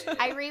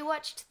 I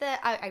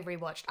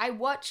rewatched I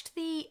watched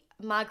the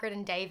Margaret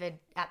and David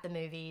at the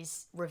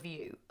movies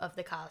review of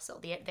The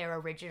Castle, their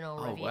original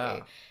review,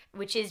 wow.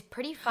 which is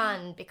pretty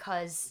fun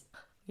because...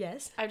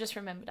 Yes? I just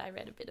remembered I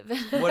read a bit of it.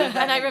 What did they,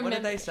 and I what remember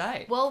did they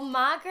say? Well,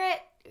 Margaret,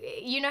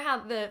 you know how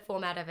the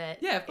format of it...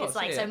 Yeah, of course, It's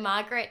like, yeah, so yeah.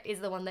 Margaret is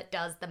the one that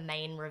does the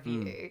main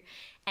review,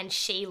 and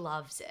she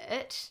loves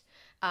it.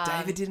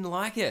 David didn't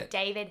like it.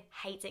 David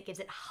hates it, gives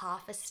it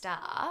half a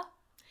star.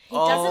 He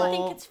doesn't Oh.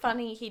 think it's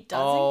funny. He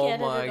doesn't get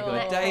it my at all.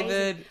 god,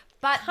 David.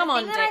 But Come the on,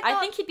 thing Dave. that I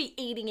thought- think he'd be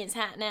eating his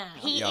hat now.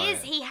 He Yeah,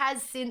 is. yeah. He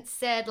has since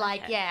said,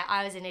 like, Okay. yeah,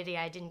 I was an idiot.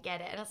 I didn't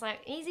get it. And it's like,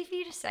 easy for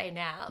you to say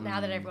now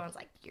that everyone's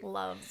like, you.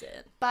 loves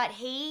it. But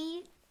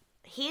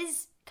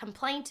his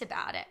complaint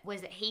about it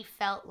was that he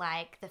felt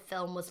like the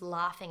film was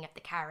laughing at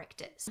the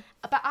characters.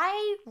 But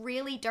I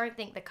really don't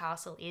think The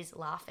Castle is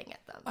laughing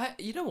at them.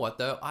 You know what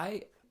though?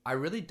 I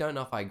really don't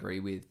know if I agree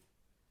with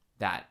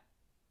that,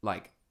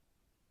 like,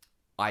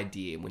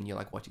 idea when you're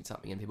like watching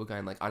something and people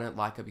going like, I don't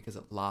like it because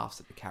it laughs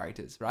at the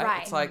characters, right?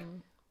 Right. It's like,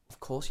 of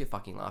course you're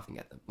fucking laughing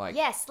at them. Like,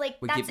 Yes, like,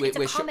 it's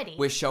we're a comedy.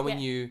 we're showing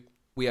Yeah. you.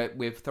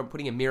 We're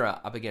putting a mirror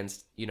up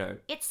against,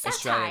 It's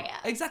Australian. satire.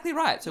 Exactly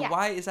right. So Yeah.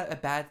 why is that a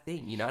bad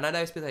thing? And I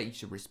know people say you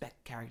should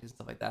respect characters and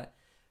stuff like that,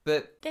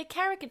 but They're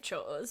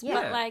caricatures, Yeah.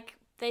 but like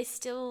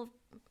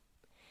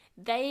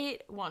they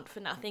want for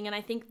nothing, and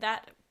I think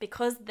that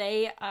because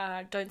they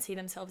don't see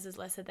themselves as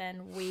lesser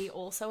than, we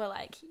also are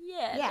like,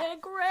 yeah. They're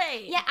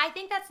great. Yeah, I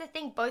think that's the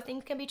thing. Both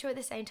things can be true at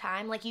the same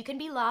time. Like, you can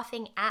be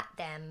laughing at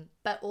them,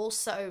 but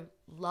also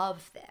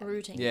love them.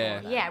 Rooting Yeah.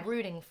 for them. Yeah,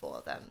 rooting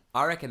for them.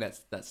 I reckon that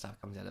stuff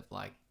comes out of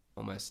like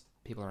almost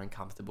people are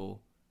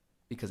uncomfortable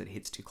because it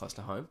hits too close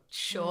to home.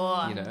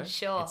 Sure.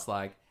 Sure. It's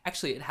like,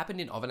 actually, it happened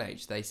in Of an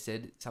Age. They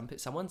said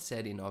someone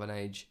said in Of an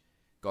Age,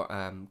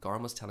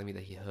 Goran was telling me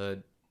that he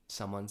heard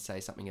someone say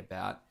something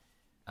about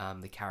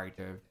the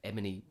character of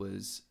Emily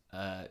was,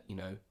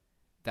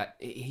 that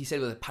he said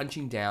was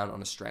punching down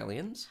on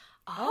Australians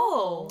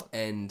Oh.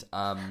 and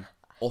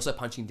also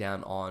punching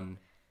down on,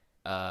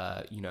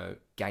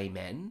 gay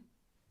men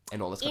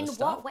and all this kind In of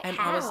stuff. what way? And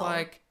I was How?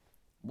 like,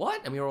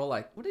 what? And we were all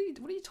like, what are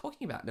you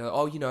talking about? And they're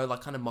like,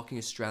 like kind of mocking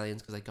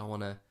Australians because they go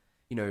on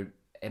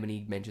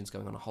Emily mentions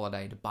going on a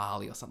holiday to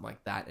Bali or something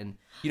like that. And,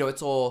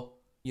 it's all,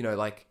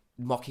 like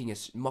mocking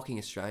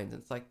Australians.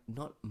 And it's like,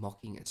 not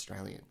mocking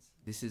Australians.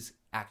 This is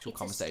actual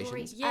It's a story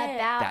conversations. Yeah,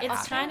 about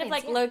it's kind of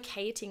like Australians,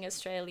 locating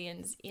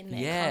Australians in their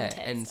Yeah.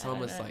 context. And I someone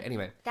don't was know. like,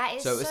 anyway. That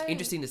is So it was so-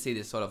 interesting to see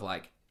this sort of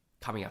like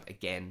coming up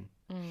again.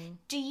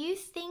 Do you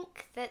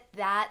think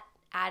that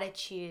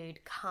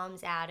attitude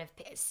comes out of...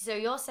 So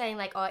you're saying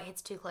like, oh, it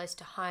hits too close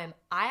to home.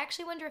 I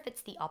actually wonder if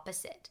it's the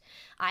opposite.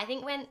 I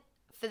think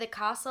for The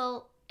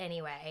Castle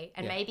anyway,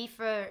 and Yeah. maybe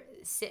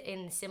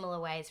in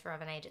similar ways for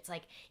Of an Age, it's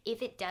like,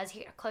 if it does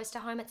hit close to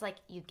home, it's like,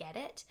 you get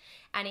it.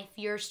 And if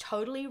you're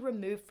totally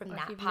removed from Or if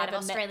that you've part of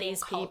never met Australian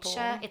these people.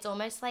 culture, it's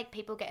almost like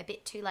people get a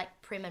bit too like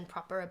prim and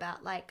proper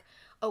about like,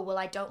 oh, well,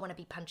 I don't want to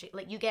be punching.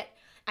 Like,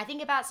 I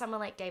think about someone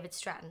like David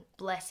Stratton,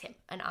 bless him,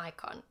 an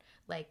icon.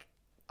 Like,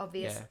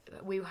 obvious,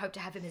 we hope to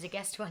have him as a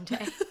guest one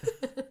day.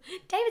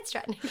 David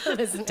Stratton,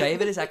 isn't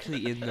David is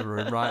actually in the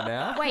room right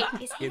now. Wait,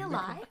 is he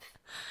alive?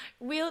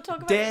 We'll talk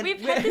about Dead. We've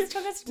had this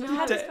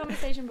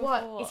conversation before.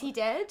 What? Is he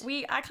dead?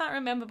 I can't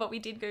remember, but we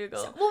did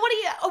Google. Well, what are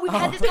you... Oh, we've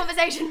had this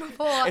conversation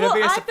before. It'll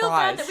be a I feel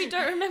bad surprise. that we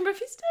don't remember if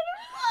he's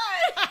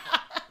dead or alive.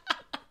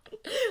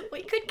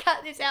 We could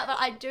cut this out, but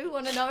I do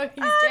want to know if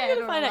he's I'm dead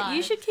gonna or find alive. out.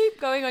 You should keep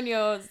going on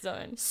your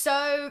zone.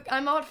 So,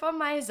 I'm off on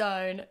my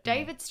zone.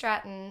 David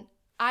Stratton,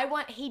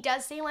 he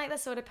does seem like the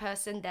sort of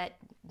person that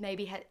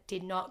maybe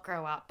did not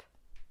grow up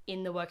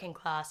in the working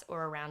class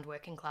or around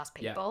working class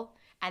people,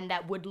 and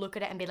that would look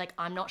at it and be like,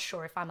 I'm not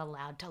sure if I'm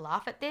allowed to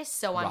laugh at this,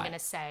 so I'm Right. going to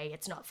say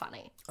it's not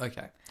funny.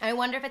 Okay. I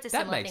wonder if it's a That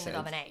similar makes thing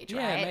sense. with Of an Age,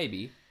 Yeah, right?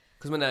 maybe.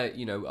 Because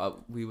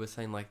when we were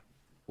saying like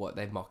what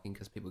they're mocking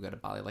because people go to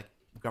Bali. Like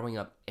growing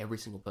up, every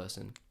single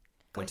person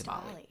went to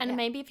Bali. And yeah.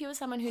 maybe if you were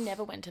someone who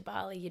never went to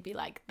Bali, you'd be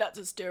like, that's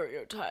a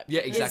stereotype.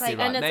 Yeah, exactly like-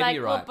 right. and it's Maybe like,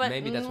 you're well, right. but,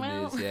 Maybe that's what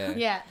it is. Yeah.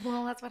 Yeah,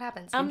 well, that's what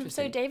happens. So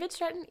Interesting. David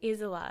Stratton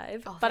is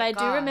alive, Oh, but I thank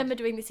do God. remember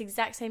doing this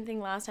exact same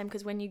thing last time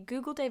because when you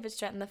Google David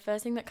Stratton, the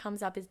first thing that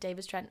comes up is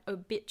David Stratton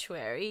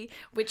obituary,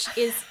 which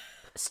fills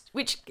you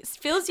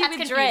That's with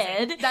confusing.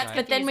 dread. That's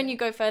but then when confusing. you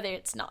go further,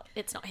 it's not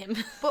him.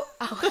 But,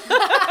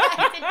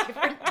 it's a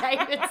different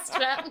David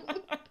Stratton.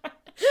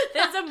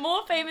 There's a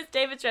more famous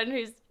David Stratton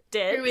who's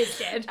dead. Who is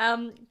dead.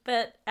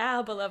 But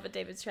our beloved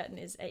David Stratton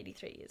is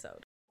 83 years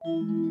old.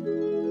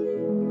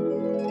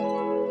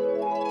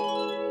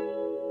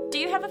 Do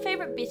you have a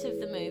favourite bit of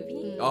the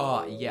movie?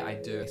 Oh yeah, I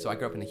do. So I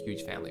grew up in a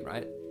huge family,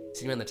 right?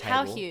 Sitting around the table.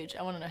 How huge?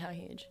 I want to know how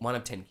huge. One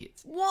of 10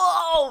 kids.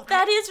 Whoa,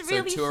 that is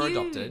really so two are huge.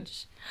 adopted.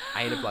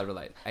 8 are blood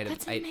related.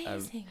 That's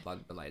amazing.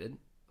 Blood related.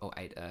 Or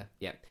 8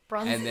 yeah.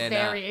 Bron's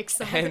very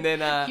excited. And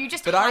then You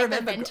just but I hyperventilating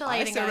remember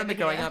I still remember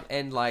over growing here. up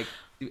and like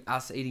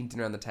us eating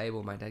dinner on the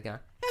table, my dad going,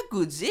 how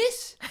good's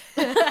this?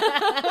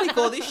 What do you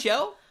call this,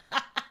 Shell?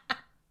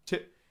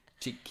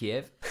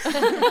 Kiev.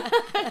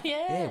 Yeah.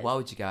 Yeah, why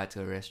would you go out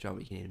to a restaurant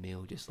where you can eat a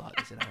meal just like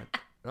this at home?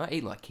 Right?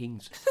 Eat like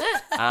kings.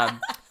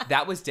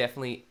 That was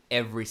definitely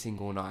every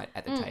single night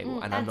at the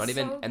table. And I'm not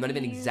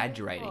even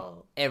exaggerating.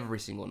 beautiful. Every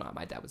single night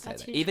my dad would say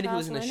That's that. huge Even if he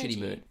was in a castle shitty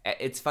energy. mood.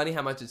 It's funny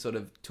how much it sort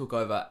of took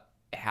over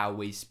how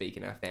we speak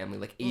in our family.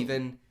 Like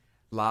even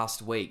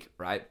last week,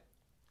 right?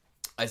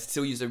 I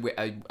still use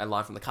a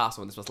line from the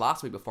castle, and this was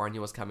last week before I knew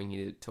I was coming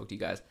here to talk to you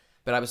guys.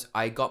 But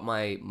I got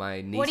my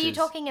nieces. What are you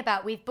talking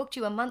about? We've booked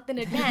you a month in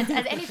advance,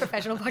 as any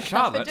professional podcaster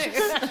Charlotte.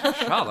 do.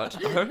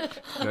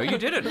 Charlotte? No, you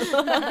didn't.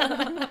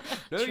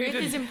 No, you Truth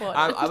didn't. is important.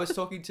 I was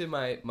talking to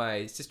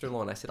my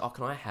sister-in-law, and I said, "Oh,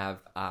 can I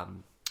have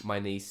my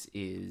niece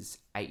is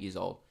 8 years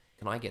old.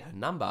 Can I get her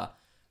number?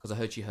 Because I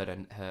heard she hurt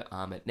her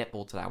arm at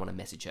netball today. I want to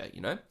message her,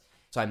 you know."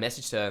 So I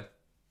messaged her,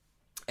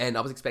 and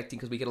I was expecting,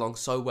 because we get along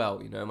so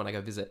well, you know, when I go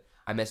visit,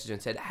 I messaged her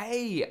and said,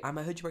 "Hey, I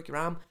heard you broke your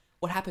arm.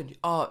 What happened?"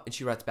 Oh, and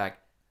she writes back,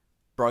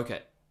 "Broke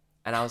it."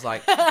 And I was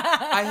like,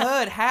 "I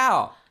heard,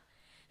 how?"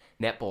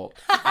 Netball.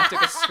 I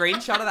took a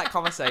screenshot of that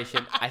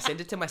conversation. I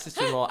sent it to my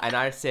sister-in-law, and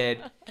I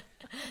said,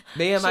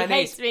 "Me and my She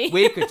hates niece,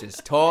 me. we could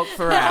just talk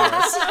for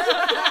hours."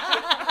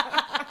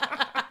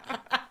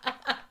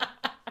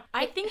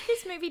 I think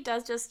this movie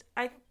does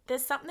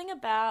there's something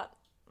about,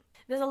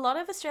 there's a lot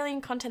of Australian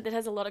content that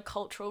has a lot of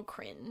cultural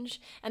cringe,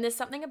 and there's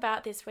something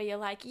about this where you're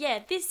like, yeah,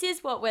 this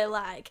is what we're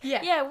like.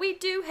 Yeah. we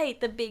do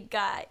hate the big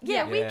guy.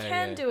 Yeah, we Yeah,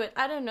 can yeah. do it.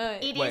 I don't know.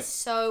 It Wait. is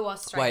so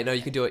Australian. Wait, no,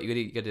 you can do it.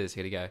 You gotta do this.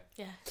 You gotta go.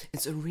 Yeah,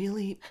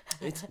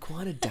 It's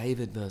quite a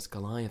David versus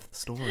Goliath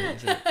story,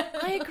 isn't it?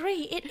 I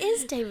agree. It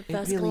is David It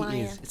versus really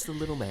Goliath. is. It's the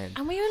little man.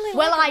 And we only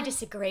Well, like I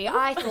disagree.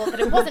 I thought that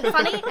it wasn't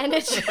funny, and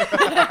it's...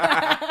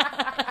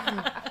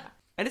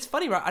 And it's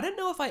funny, right? I don't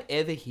know if I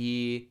ever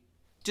hear,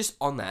 just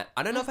on that,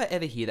 I don't know if I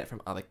ever hear that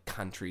from other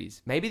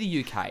countries. Maybe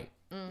the UK.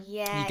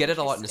 Yeah, You get it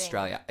a lot in interesting.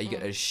 Australia. You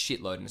get a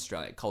shitload in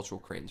Australia. Cultural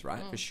cringe,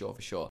 right? For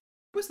sure.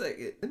 What's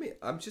the?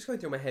 I'm just going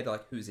through my head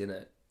like who's in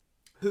it.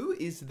 Who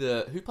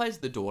plays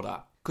the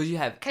daughter? Because you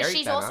have Because Eric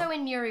she's Bana, also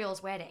in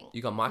Muriel's wedding.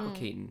 you got Michael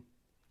Keaton,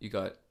 you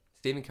got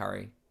Stephen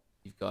Curry,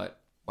 you've got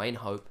Wayne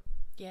Hope.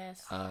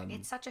 Yes.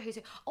 It's such a who's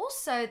who.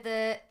 Also,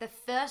 the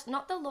first,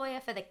 not the lawyer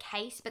for the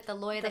case, but the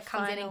lawyer that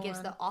comes in and final gives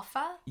one. the offer.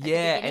 At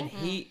Yeah, the and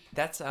beginning.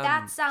 that's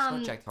That's it's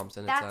not Jack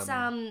Thompson. That's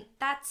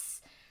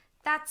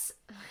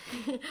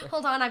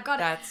hold on, I've got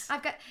That's- it.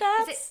 I've got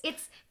That's-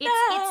 it's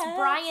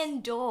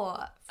Brian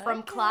Dorr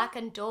from Clark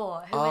and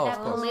Dorr, who Oh, were of that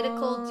course.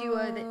 political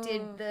duo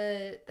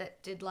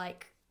that did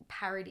like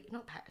parody,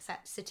 not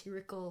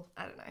satirical,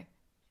 I don't know,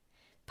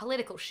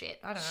 political shit.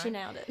 I don't know. She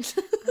nailed it.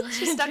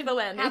 She stuck the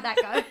landing. How'd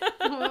that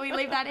go? Will we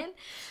leave that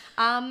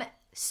in?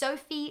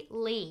 Sophie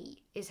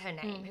Lee is her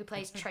name, who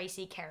plays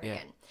Tracy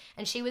Kerrigan.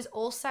 And she was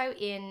also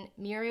in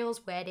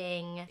Muriel's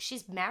wedding.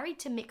 She's married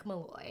to Mick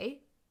Malloy.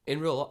 in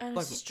real life.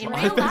 In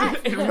real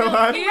life. In real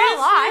life. In real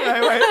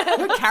life.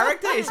 Wait. The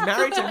character is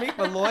married to Mick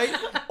Malloy.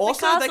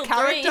 Also, the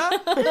Castle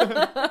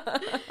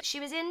character. She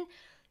was in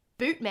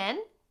Bootmen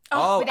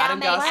Oh, with our Adam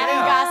mate Garcia.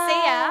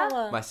 Adam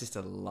Garcia. My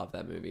sister loved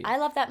that movie. I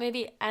love that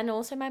movie, and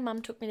also my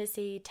mum took me to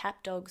see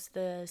Tap Dogs,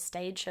 the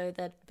stage show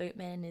that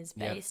Bootman is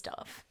Yeah. based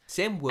off.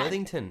 Sam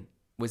Worthington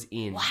was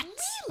in. What?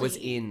 Was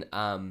in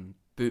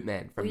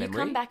Bootman from Will you memory.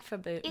 come back for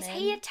Bootman? Is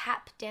he a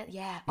tap dancer?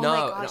 Yeah. Oh No, my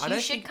no, gosh, I you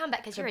don't should think- come back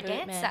because you're a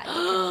Bootman.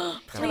 dancer.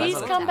 Please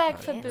not a come tap back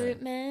for dancer.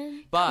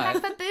 Bootman. But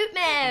Come back for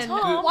Bootman. Tom,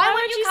 Why why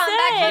won't would you you come say?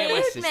 back get my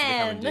for sister to come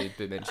and Bootman?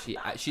 do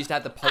Bootman. She used to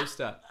have the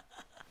poster.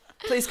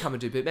 Please come and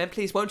do Bootman,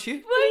 please, won't you?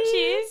 Won't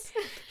you?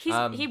 He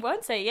Um,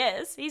 won't say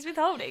yes. He's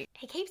withholding.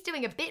 He keeps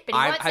doing a bit, but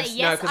he won't say no,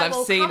 yes. because I I've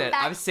will seen come it.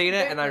 back I've seen to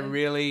it, and I Bootman.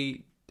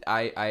 really,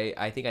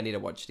 I think I need to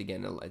watch it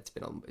again. It's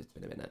been a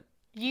minute.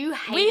 You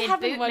hated We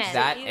haven't Bootman. watched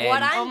That it. and-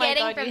 What I'm Oh my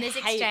getting God, from you this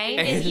hate exchange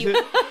Bootman. is you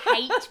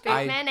hate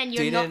I Bootman and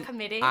you're not didn't-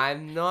 committing.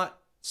 I'm not.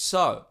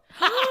 So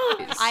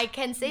I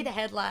can see the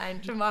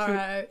headline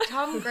tomorrow.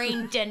 Tom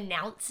Green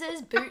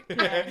denounces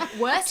Bootman.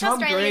 Worst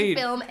Tom Australian Green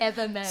film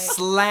ever made.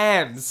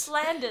 slams.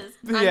 Slanders.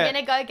 I'm Yeah.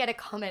 gonna go get a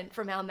comment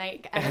from our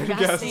mate Adam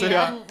Garcia.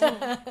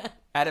 Garcia.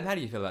 Adam, how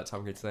do you feel about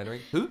Tom Green slandering?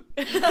 Who?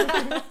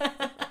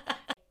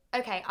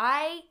 Okay,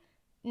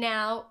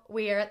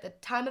 we are at the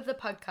time of the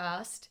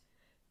podcast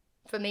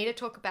for me to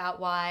talk about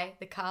why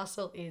the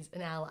castle is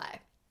an ally.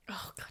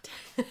 Oh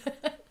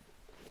god.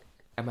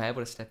 Am I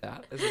able to step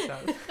out? As it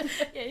sounds?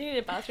 Yeah, you need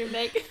a bathroom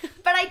break.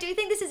 But I do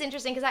think this is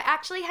interesting because I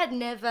actually had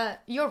never.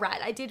 You're right,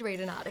 I did read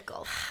an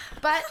article.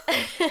 But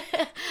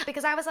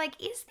because I was like,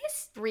 is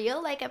this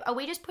real? Like, are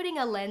we just putting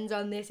a lens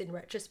on this in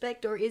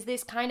retrospect, or is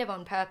this kind of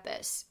on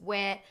purpose?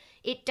 Where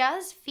it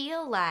does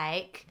feel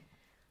like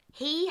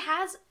he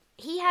has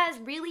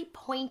really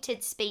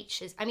pointed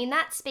speeches. I mean,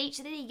 that speech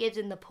that he gives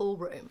in the pool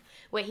room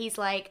where he's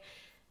like,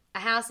 a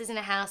house isn't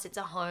a house, it's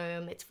a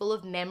home. It's full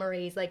of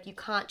memories. Like, you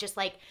can't just,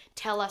 like,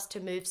 tell us to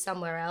move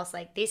somewhere else.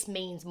 Like, this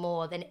means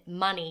more than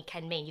money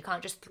can mean. You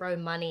can't just throw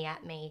money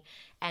at me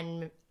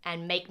and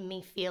make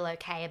me feel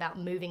okay about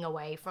moving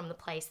away from the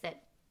place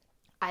that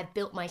I've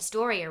built my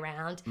story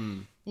around.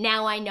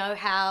 Now I know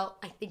how,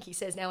 I think he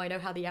says, now I know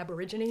how the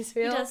Aborigines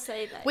feel. He does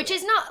say that. Which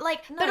is not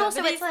like, No, but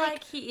also he's it's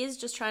like, he is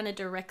just trying to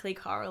directly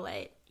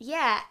correlate.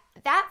 yeah,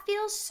 that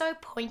feels so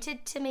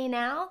pointed to me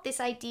now. This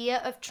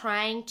idea of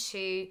trying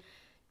to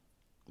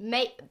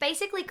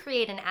basically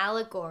create an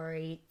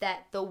allegory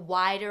that the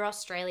wider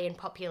Australian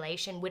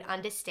population would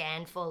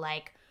understand for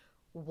like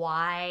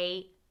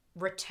why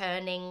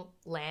returning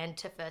land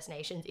to First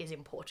Nations is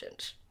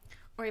important.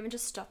 Or even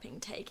just stopping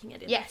taking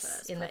it in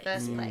The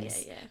first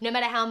place. Yeah. No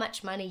matter how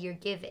much money you're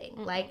giving.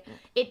 Like,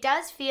 it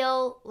does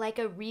feel like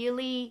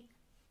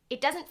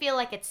it doesn't feel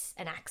like it's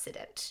an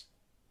accident.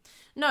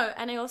 No,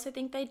 and I also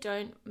think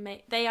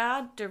they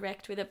are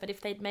direct with it, but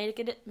if they'd made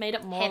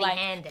it more like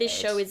Heavy-handed.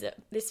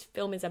 this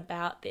film is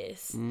about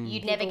this,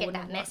 You'd never get wouldn't that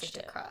have message watched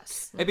it.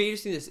 across. It'd be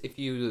interesting if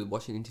you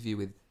watch an interview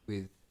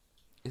with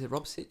is it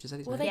Rob Sitch? Is that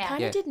his Well, name? they Yeah.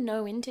 kind of did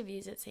no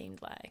interviews, it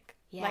seemed like.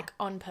 Yeah. Like,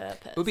 on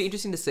purpose. It would be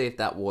interesting to see if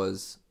that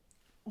was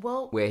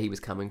Well, where he was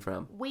coming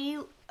from.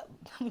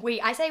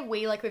 I say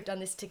we like we've done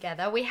this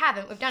together. We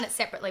haven't. We've done it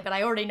separately, but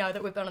I already know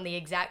that we've been on the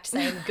exact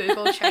same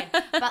Google train.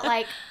 But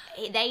like,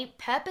 they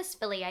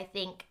purposefully, I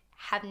think,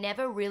 have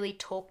never really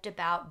talked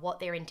about what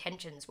their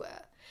intentions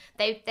were.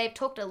 They've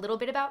talked a little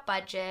bit about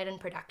budget and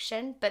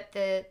production, but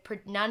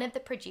none of the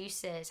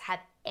producers have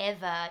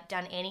ever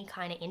done any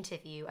kind of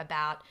interview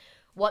about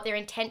what their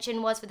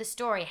intention was for the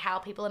story, how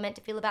people are meant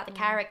to feel about the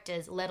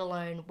characters, let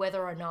alone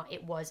whether or not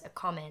it was a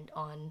comment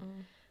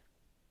on,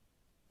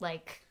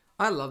 like...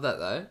 I love that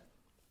though.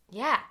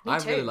 Yeah, me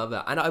too. I really love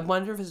that. And I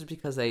wonder if it's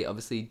because they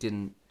obviously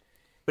didn't...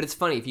 But it's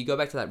funny, if you go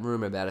back to that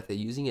rumor about if they're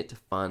using it to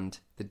fund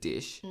the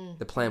dish,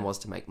 the plan was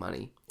to make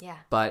money. Yeah.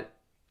 But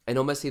it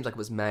almost seems like it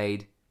was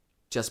made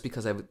just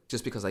because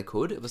they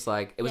could. It was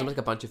like, it was almost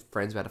like a bunch of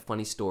friends who had a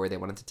funny story they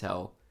wanted to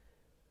tell.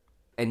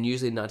 And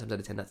usually 9 times out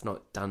of 10, that's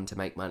not done to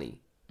make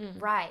money.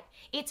 Right.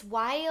 It's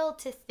wild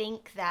to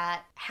think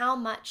that how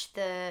much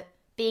the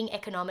being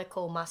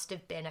economical must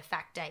have been a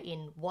factor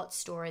in what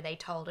story they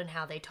told and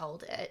how they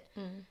told it,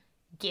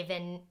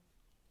 given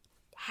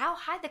how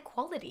high the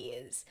quality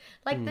is.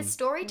 Like, the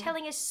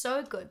storytelling is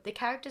so good. The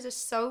characters are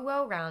so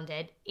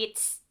well-rounded.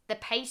 It's the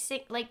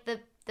pacing, like,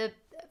 the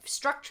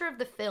structure of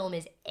the film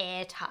is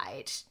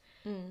airtight.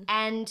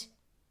 And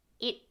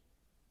it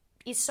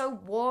is so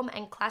warm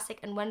and classic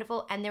and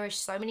wonderful, and there are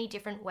so many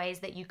different ways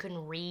that you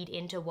can read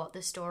into what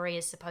the story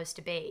is supposed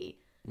to be,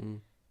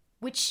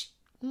 which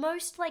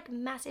most like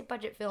massive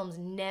budget films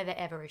never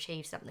ever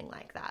achieve something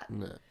like that.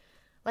 No.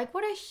 Like,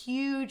 what a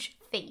huge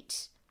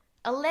feat.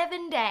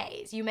 11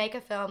 days you make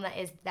a film that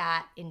is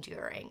that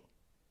enduring.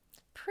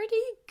 Pretty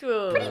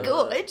good. Pretty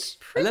good.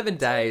 11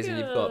 days and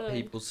you've got good.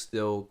 people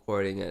still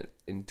quoting it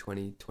in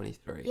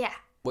 2023. Yeah.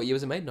 What year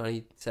was it made?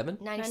 97?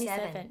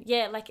 97.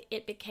 Yeah, like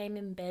it became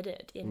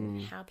embedded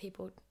in how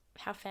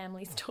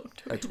families talk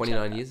to Like each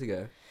 29 other. years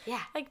ago.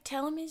 Yeah. Like,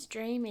 tell him he's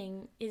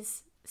dreaming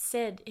is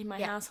said in my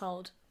Yeah.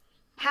 household.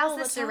 How's all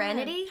the time.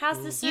 serenity? How's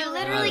the You serenity?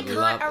 literally I can't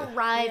love it.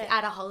 arrive Yeah.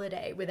 at a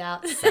holiday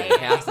without saying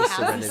How's the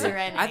 "How's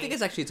serenity? I think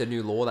it's a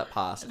new law that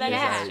passed. That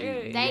Yeah, is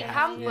true. they Yeah.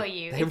 come for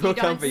you. They if will you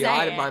come don't for you. say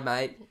I it. and my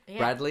mate, Yeah.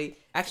 Bradley.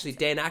 Actually,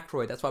 Dan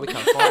Aykroyd. That's why we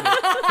can't find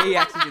him. He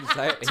actually didn't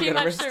say it. He Too got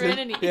much arrested.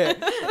 serenity. Yeah.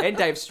 And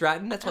Dave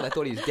Stratton. That's why they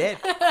thought he was dead.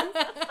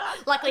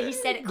 Luckily, he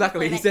said it.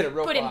 Luckily, quickly. he They said it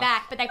real Put him fast.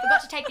 back, but they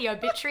forgot to take the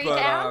obituary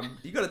down.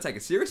 But you got to take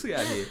it seriously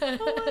out here. Oh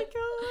my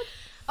god.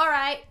 All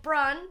right,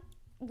 Bron,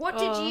 what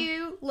did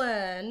you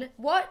learn?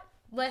 What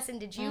lesson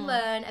did you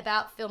learn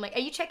about filmmaking? Are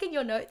you checking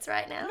your notes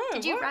right now? No,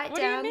 Did you what? write What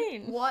do you down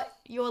mean? what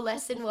your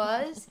lesson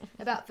was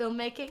about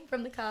filmmaking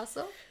from the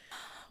castle?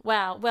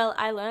 Wow. Well,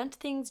 I learned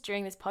things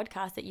during this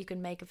podcast that you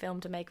can make a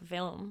film to make a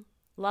film.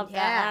 Love Yeah.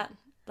 that.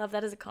 Love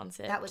that as a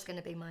concept. That was going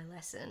to be my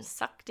lesson.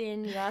 Sucked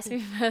in. You asked me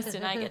first,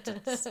 and I get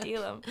to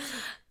steal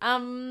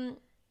them.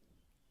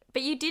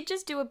 But you did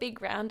just do a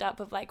big roundup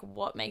of like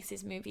what makes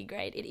this movie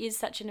great. It is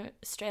such an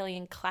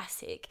Australian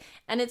classic,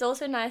 and it's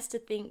also nice to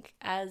think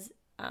as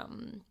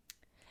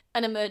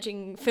an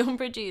emerging film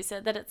producer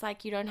that it's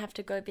like you don't have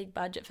to go big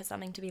budget for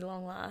something to be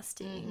long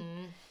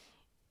lasting.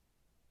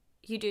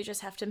 You do just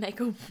have to make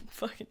a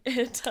fucking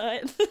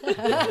airtight.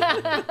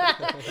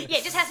 Yeah,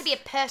 it just has to be a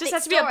perfect Just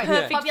has to be a story,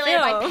 perfect populated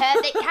by film.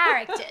 perfect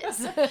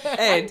characters.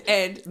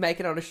 and make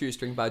it on a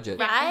shoestring budget.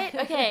 Right?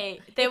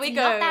 Okay. There we It's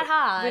go. not that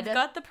hard. We've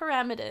got the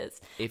parameters.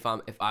 If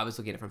I was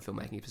looking at it from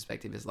a filmmaking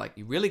perspective, it's like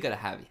you really got to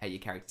have how your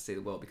characters see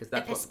the world, because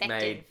that's what perspective.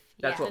 made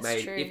that's Yeah. what That's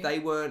made true.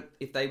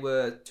 if they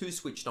were too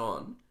switched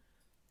on,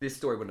 this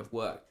story wouldn't have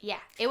worked. Yeah,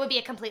 it would be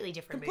a completely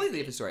different Completely movie.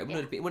 different story. It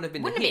wouldn't have been Wouldn't a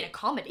have hit. been a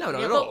comedy. No, not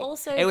Yeah, at but all.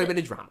 also it would have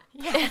the- been a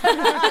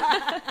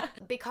drama.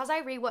 Because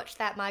I rewatched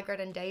that Margaret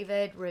and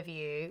David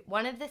review,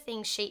 one of the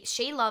things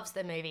she loves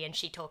the movie and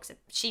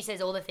she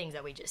says all the things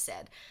that we just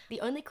said.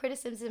 The only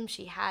criticism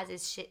she has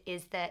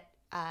is that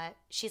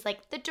she's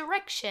like, the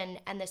direction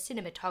and the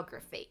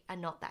cinematography are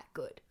not that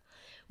good,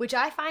 which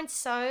I find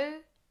so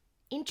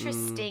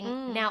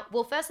interesting. Now,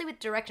 well, firstly with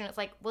direction, it's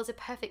like, well, it's a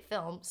perfect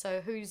film,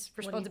 so whose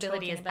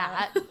responsibility talking is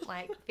that?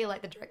 Like, I feel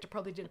like the director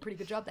probably did a pretty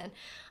good job then.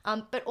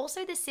 But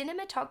also the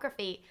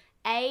cinematography,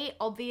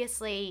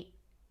 obviously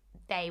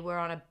they were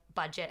on a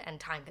budget and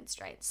time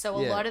constraints. So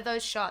a Yeah. lot of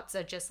those shots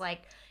are just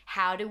like,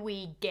 how do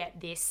we get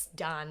this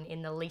done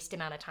in the least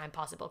amount of time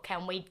possible?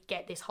 Can we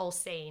get this whole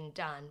scene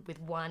done with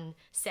one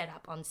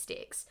setup on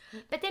sticks?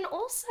 But then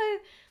also,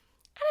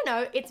 I don't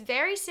know, it's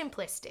very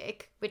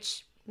simplistic,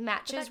 which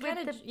matches That with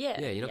kinda- the yeah.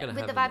 Yeah, you're not gonna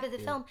with have the vibe an- of the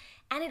yeah. film,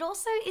 and it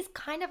also is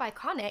kind of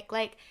iconic.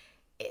 Like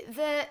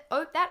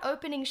that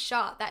opening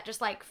shot, that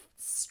just like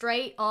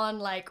straight on,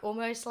 like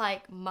almost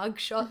like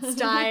mugshot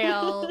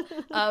style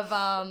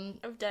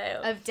Of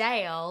Dale. of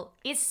Dale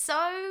is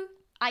so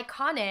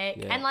iconic,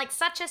 Yeah. and like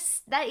such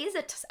that is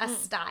a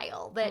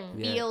style that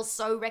Yeah. feels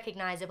so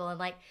recognizable, and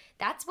like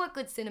that's what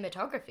good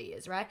cinematography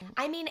is, right?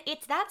 I mean,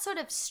 it's that sort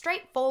of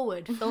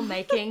straightforward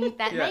filmmaking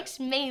that Yeah. makes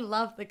me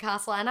love The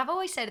Castle, and I've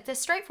always said it's a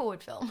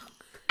straightforward film.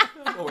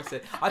 I've always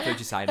said, I've heard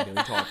you say it a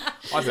million times.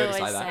 I've heard you say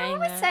always that. saying I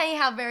was that. saying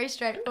how very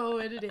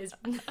straightforward it is.